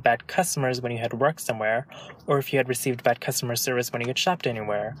receiving bad customers when you had worked somewhere, or if you had received bad customer service when you had shopped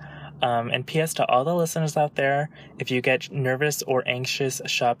anywhere. And P.S. to all the listeners out there, if you get nervous or anxious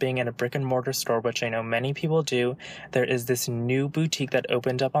shopping in a brick and mortar store, which I know many people do, there is this new boutique that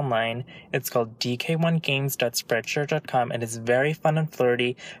opened up online. It's called dk1games.spreadshirt.com, and it's very fun and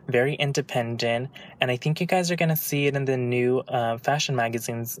flirty, very independent, and I think you guys are going to see it in the new fashion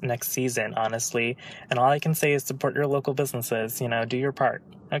magazines next season, honestly. And all I can say is support your local businesses, you know, do your part.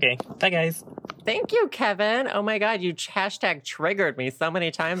 Okay, bye guys. Thank you, Kevin. Oh my God, you hashtag triggered me so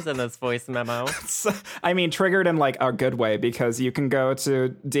many times in this voice memo. I mean, triggered in like a good way, because you can go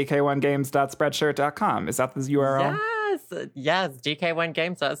to dk1games.spreadshirt.com. Is that the URL? Yes,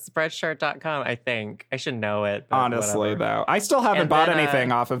 dk1games.spreadshirt.com, I think. I should know it. Honestly, though. I still haven't bought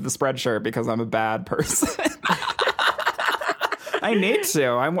anything off of the Spreadshirt because I'm a bad person. I need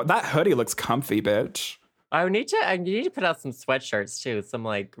to. That hoodie looks comfy, bitch. I need to put out some sweatshirts too, some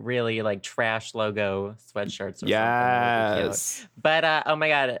like really like trash logo sweatshirts. Or yes. But oh my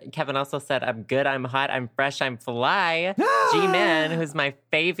God, Kevin also said, "I'm good, I'm hot, I'm fresh, I'm fly." G-Man, who's my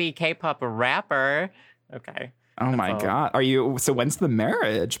favy K-pop rapper. Okay. Oh my God. Are you? So when's the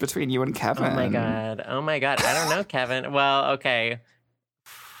marriage between you and Kevin? Oh my God. I don't know, Kevin. Well, okay.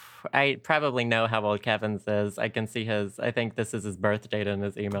 I probably know how old Kevin's is. I can see I think this is his birth date in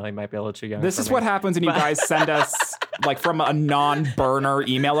his email. He might be a little too young. This is what happens when you guys send us, like, from a non-burner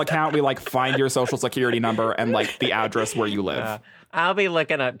email account. We, like, find your social security number and, like, the address where you live. I'll be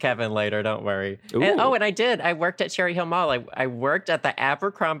looking up Kevin later. Don't worry. And I did. I worked at Cherry Hill Mall. I worked at the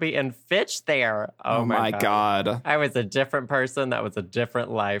Abercrombie and Fitch there. Oh my God. I was a different person. That was a different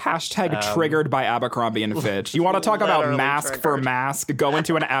life. Hashtag triggered by Abercrombie and Fitch. You want to talk about mask for mask? Go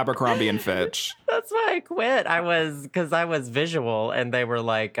into an Abercrombie and Fitch. That's why I quit. Because I was visual, and they were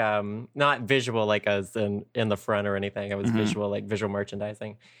like, not visual like as in the front or anything. I was visual, like visual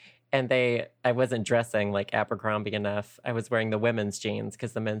merchandising. And I wasn't dressing like Abercrombie enough. I was wearing the women's jeans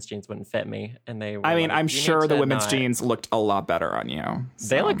because the men's jeans wouldn't fit me. And they were I'm sure the women's jeans looked a lot better on you.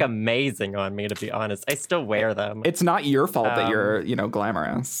 So. They look amazing on me, to be honest. I still wear them. It's not your fault that you're,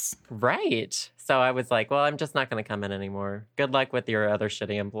 glamorous. Right. So I was like, well, I'm just not going to come in anymore. Good luck with your other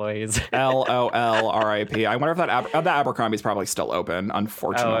shitty employees. LOL, RIP. I wonder if that Abercrombie's probably still open,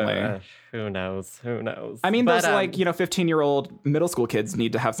 unfortunately. Who knows? I mean, those 15-year-old middle school kids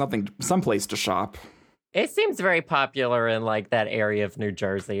need to have someplace to shop. It seems very popular in like that area of New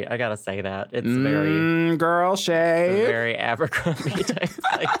Jersey. I gotta say that it's very girl shade, very Abercrombie type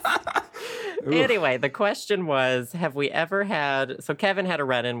place. Anyway, the question was, have we ever had? So Kevin had a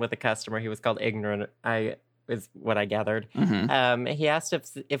run-in with a customer. He was called Ignorant. Is what I gathered. He asked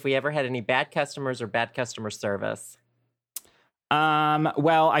if we ever had any bad customers or bad customer service.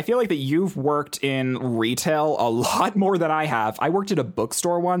 Well, I feel like that you've worked in retail a lot more than I have. I worked at a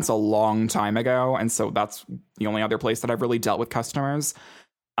bookstore once a long time ago, and so that's the only other place that I've really dealt with customers.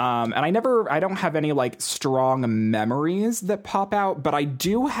 And I don't have any like strong memories that pop out, but I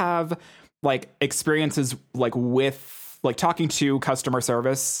do have like experiences like with like talking to customer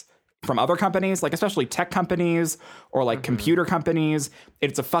service from other companies, like especially tech companies or like computer companies.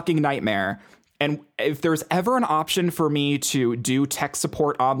 It's a fucking nightmare. And if there's ever an option for me to do tech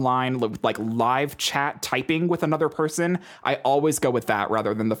support online, like live chat typing with another person, I always go with that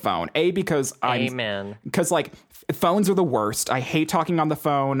rather than the phone. Because like phones are the worst. I hate talking on the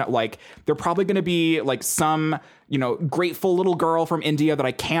phone. Like they're probably going to be like some, grateful little girl from India that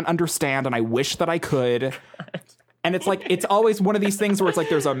I can't understand and I wish that I could. And it's like, it's always one of these things where it's like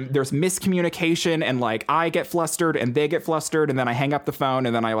there's miscommunication and like I get flustered and they get flustered and then I hang up the phone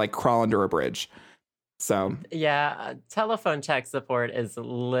and then I like crawl under a bridge. So yeah, telephone tech support is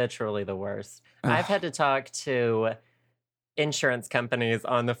literally the worst. I've had to talk to insurance companies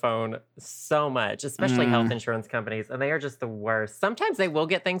on the phone so much, especially health insurance companies, and they are just the worst. Sometimes they will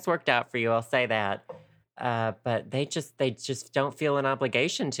get things worked out for you, I'll say that. But they just don't feel an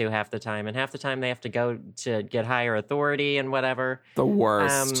obligation to half the time. And half the time they have to go to get higher authority and whatever. The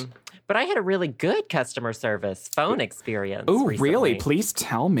worst. But I had a really good customer service phone experience. Oh, really? Please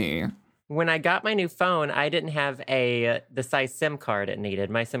tell me. When I got my new phone, I didn't have the size SIM card it needed.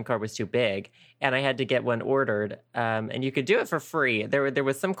 My SIM card was too big, and I had to get one ordered. And you could do it for free. There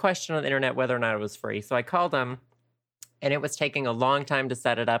was some question on the internet whether or not it was free. So I called them, and it was taking a long time to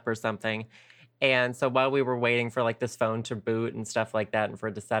set it up or something. And so while we were waiting for like this phone to boot and stuff like that and for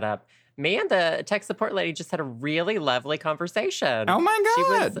it to set up, me and the tech support lady just had a really lovely conversation. Oh my God. She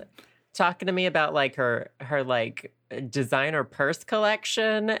was talking to me about like her like designer purse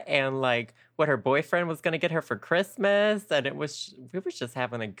collection and like what her boyfriend was going to get her for Christmas, and we were just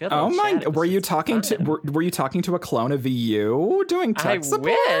having a good old chat. Were you talking to a clone of you doing tech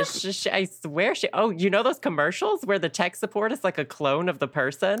support? I swear those commercials where the tech support is like a clone of the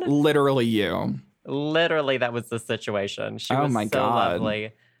person? Literally you. Literally, that was the situation. She was so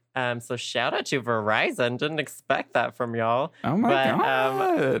lovely. So shout out to Verizon. Didn't expect that from y'all. Oh my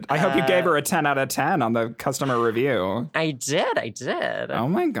God. I hope you gave her a 10 out of 10 on the customer review. I did. Oh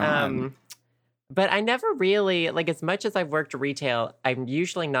my God. But I never really, like, as much as I've worked retail, I'm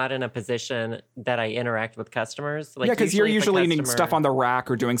usually not in a position that I interact with customers. Like, because you're usually doing stuff on the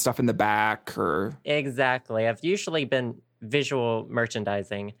rack or doing stuff in the back or... Exactly. I've usually been visual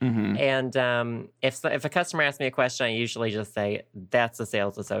merchandising. And if a customer asks me a question, I usually just say, that's a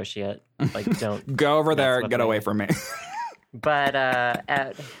sales associate. Like, don't... Go over there, get away from me. But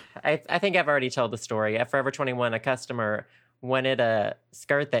I think I've already told the story. At Forever 21, a customer wanted a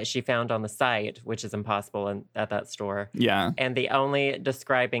skirt that she found on the site, which is impossible at that store. Yeah. And the only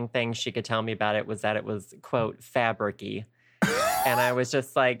describing thing she could tell me about it was that it was, quote, fabric-y. And I was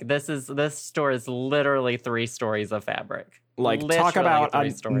just like, this store is literally 3 stories of fabric. Like, literally talk about a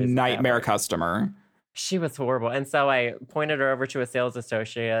nightmare customer. She was horrible. And so I pointed her over to a sales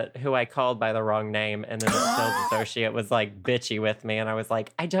associate who I called by the wrong name. And then the sales associate was like bitchy with me. And I was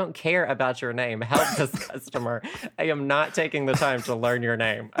like, I don't care about your name. Help this customer. I am not taking the time to learn your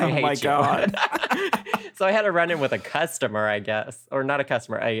name. I hate you. God. So I had to run in with a customer, I guess. Or not a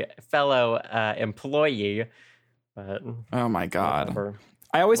customer, a fellow employee. But oh my God. Whatever.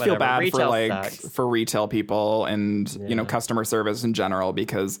 I always feel bad Retail for retail people and, customer service in general,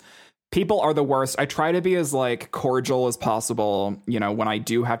 because people are the worst. I try to be as like cordial as possible, when I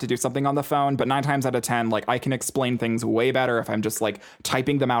do have to do something on the phone. But 9 times out of 10, like I can explain things way better if I'm just like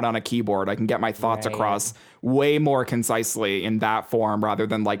typing them out on a keyboard. I can get my thoughts across way more concisely in that form rather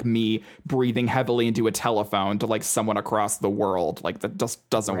than like me breathing heavily into a telephone to like someone across the world. Like that just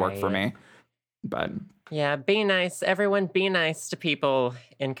doesn't work for me. But yeah, be nice. Everyone be nice to people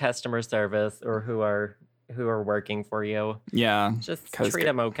in customer service or who are working for you. Yeah. Just treat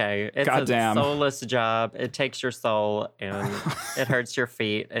them okay. It's goddamn. A soulless job. It takes your soul and it hurts your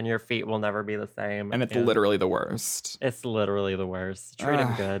feet, and your feet will never be the same. And it's literally the worst. It's literally the worst. Treat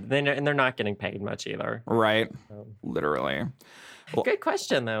them good. And they're not getting paid much either. Right. Literally. Well, good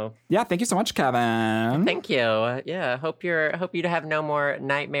question, though. Yeah, thank you so much, Kevin. Thank you. Yeah, hope you to have no more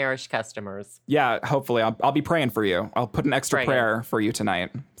nightmarish customers. Yeah, hopefully. I'll be praying for you. I'll put an extra prayer for you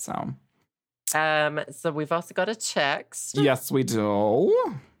tonight. So we've also got a text. Yes, we do.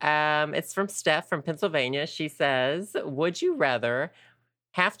 It's from Steph from Pennsylvania. She says, would you rather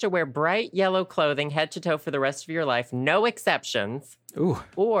have to wear bright yellow clothing head to toe for the rest of your life, no exceptions,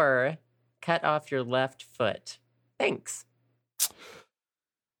 or cut off your left foot? Thanks.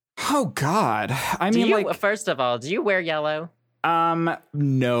 Oh, God. First of all, do you wear yellow?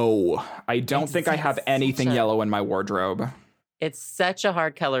 No. I don't think I have anything yellow in my wardrobe. It's such a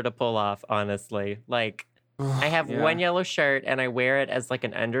hard color to pull off, honestly. Like, I have one yellow shirt, and I wear it as, like,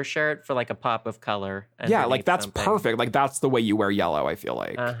 an undershirt for, like, a pop of color. Yeah, like, that's perfect. Like, that's the way you wear yellow, I feel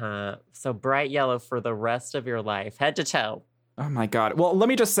like. Uh-huh. So bright yellow for the rest of your life, head to toe. Oh, my God. Well, let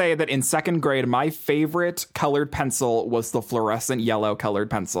me just say that in second grade, my favorite colored pencil was the fluorescent yellow colored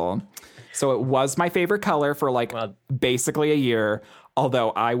pencil. So it was my favorite color for, like, basically a year,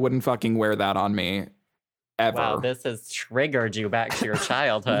 although I wouldn't fucking wear that on me. Ever. Wow, this has triggered you back to your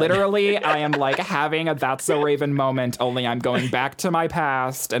childhood. Literally, I am like having a That's So Raven moment, only I'm going back to my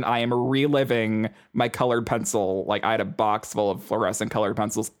past and I am reliving my colored pencil. Like, I had a box full of fluorescent colored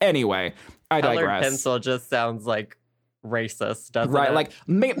pencils. Anyway, I digress. Colored pencil just sounds like racist, doesn't it? Right, like,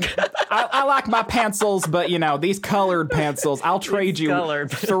 I like my pencils, but, these colored pencils, I'll trade you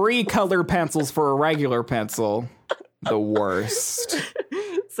 3 colored pencils for a regular pencil. The worst.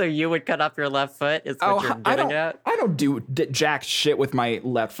 So you would cut off your left foot is what you're getting at? I don't do jack shit with my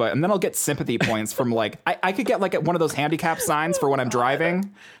left foot. And then I'll get sympathy points from like, I could get like one of those handicap signs for when I'm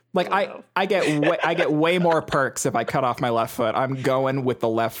driving. Like I get way more perks if I cut off my left foot. I'm going with the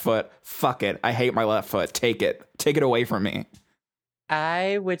left foot. Fuck it. I hate my left foot. Take it away from me.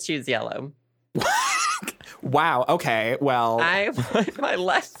 I would choose yellow. Wow. Okay. Well, I want my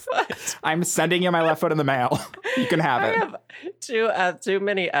left foot. I'm sending you my left foot in the mail. You can have it. I have too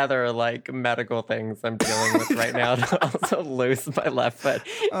many other like medical things I'm dealing with right now to also lose my left foot.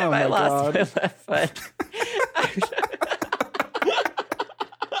 Oh, if I lost my left foot,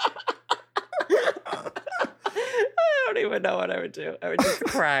 I don't even know what I would do. I would just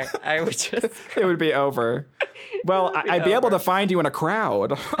cry. It would be over. Well, I'd be able to find you in a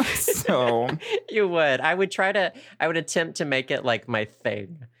crowd. So you would. I would attempt to make it like my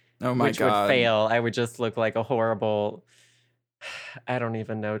thing. Oh my God. Which would fail. I would just look like a horrible, I don't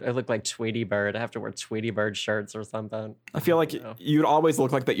even know. I look like Tweety Bird. I have to wear Tweety Bird shirts or something. I feel like you'd always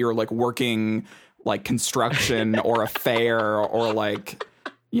look like that you're like working like construction or a fair or like,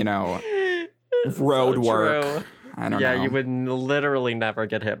 road work. True. I don't know. Yeah, you would literally never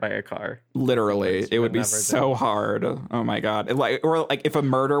get hit by a car. Literally. It would be so hard. Oh my God. Or if a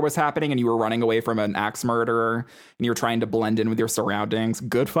murder was happening and you were running away from an axe murderer and you were trying to blend in with your surroundings,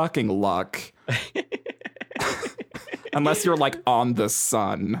 good fucking luck. Unless you're like on the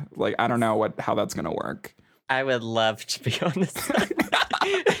sun. Like, I don't know how that's going to work. I would love to be on the sun.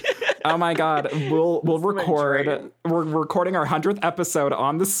 Oh my God. We'll record. We're recording our 100th episode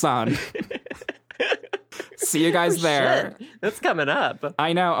on the sun. See you guys there. Shit. That's coming up.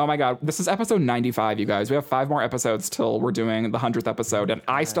 I know. Oh my God. This is episode 95, you guys. We have 5 more episodes till we're doing the 100th episode, and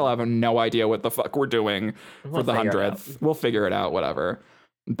I still have no idea what the fuck we're doing for the 100th. We'll figure it out, whatever.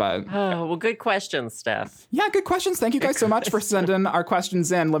 But oh, well, good questions, Steph. yeah, good questions. Thank you guys so much for sending our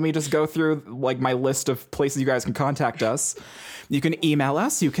questions in. Let me just go through like my list of places you guys can contact us. You can email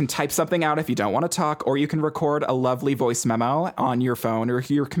us. You can type something out if you don't want to talk, or you can record a lovely voice memo on your phone or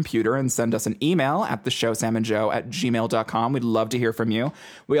your computer and send us an email at theshowsamandjoe@gmail.com. We'd love to hear from you.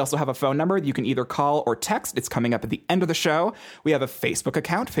 We also have a phone number you can either call or text. It's coming up at the end of the show. We have a Facebook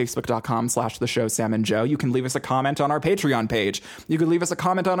account, facebook.com/theshowsamandjoe. You can leave us a comment on our Patreon page. You can leave us a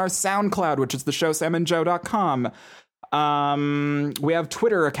comment on our SoundCloud, which is theshowsamandjoe.com. We have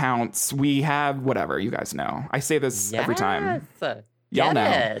Twitter accounts. We have whatever, you guys know. I say this every time. Y'all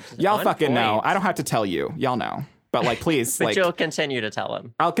know. Y'all fucking know. I don't have to tell you. Y'all know. But like, please, but like, you'll continue to tell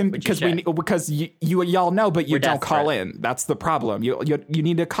him. Because y'all know, but you don't call in. That's the problem. You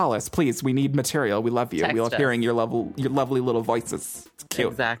need to call us, please. We need material. We love you. We love hearing your lovely little voices. It's cute.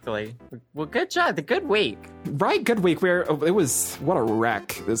 Exactly. Well, good job. The good week. Right, good week. It was what a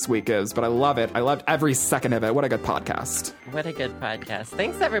wreck this week is, but I love it. I loved every second of it. What a good podcast. What a good podcast.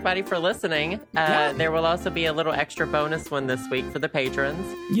 Thanks everybody for listening. There will also be a little extra bonus one this week for the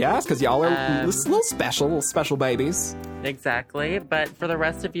patrons. Yes, because y'all are little special babies. Exactly. But for the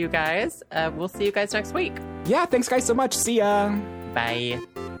rest of you guys, we'll see you guys next week. Yeah, thanks guys so much. See ya. Bye.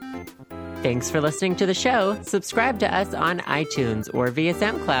 Thanks for listening to the show. Subscribe to us on iTunes or via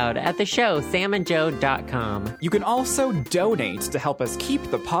SoundCloud at theshowsamandjoe.com. You can also donate to help us keep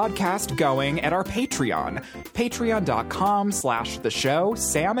the podcast going at our Patreon.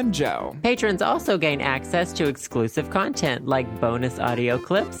 Patreon.com/theshowsamandjoe. Patrons also gain access to exclusive content like bonus audio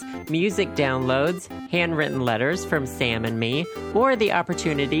clips, music downloads, handwritten letters from Sam and me, or the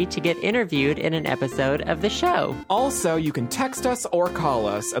opportunity to get interviewed in an episode of the show. Also, you can text us or call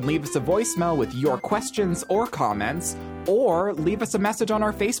us and leave us a voicemail with your questions or comments, or leave us a message on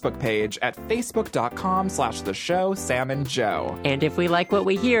our Facebook page at facebook.com/theshowsamandjoe. And if we like what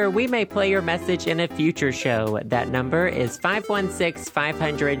we hear, we may play your message in a future show. That number is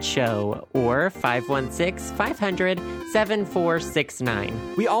 516-500-SHOW or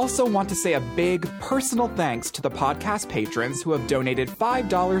 516-500-7469. We also want to say a big personal thanks to the podcast patrons who have donated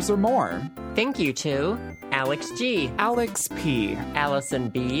 $5 or more. Thank you to Alex G, Alex P, Allison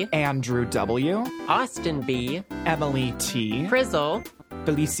B, Andrew W, Austin B, Emily T, Frizzle,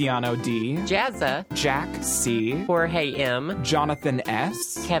 Feliciano D, Jazza, Jack C, Jorge M, Jonathan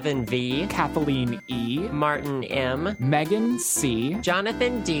S, Kevin V, Kathleen E, Martin M, Megan C,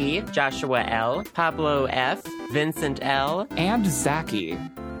 Jonathan D, Joshua L, Pablo F, Vincent L, and Zachy.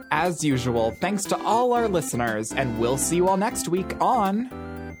 As usual, thanks to all our listeners, and we'll see you all next week on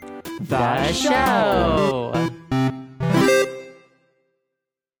The Show.